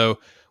it. So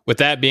with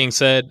that being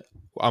said,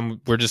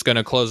 we're just going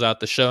to close out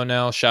the show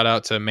now. Shout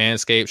out to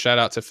Manscaped. Shout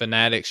out to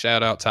Fanatic.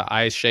 Shout out to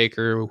Ice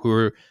Shaker,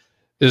 who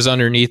is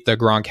underneath the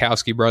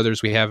Gronkowski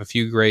brothers. We have a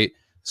few great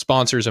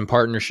sponsors and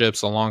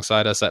partnerships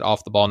alongside us at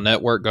Off the Ball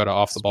Network. Go to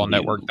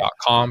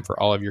offtheballnetwork.com for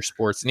all of your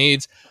sports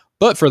needs.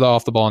 But for the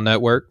Off the Ball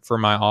Network, for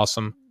my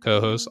awesome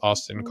co-host,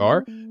 Austin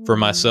Carr, for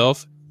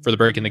myself, for the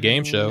Breaking the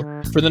Game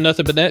show, for the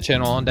Nothing But Net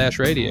channel on Dash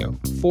Radio,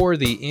 for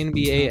the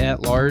NBA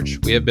at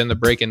large, we have been the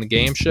Breaking the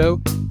Game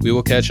show. We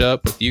will catch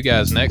up with you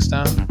guys next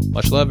time.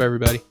 Much love,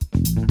 everybody.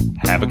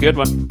 Have a good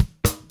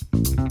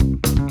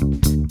one.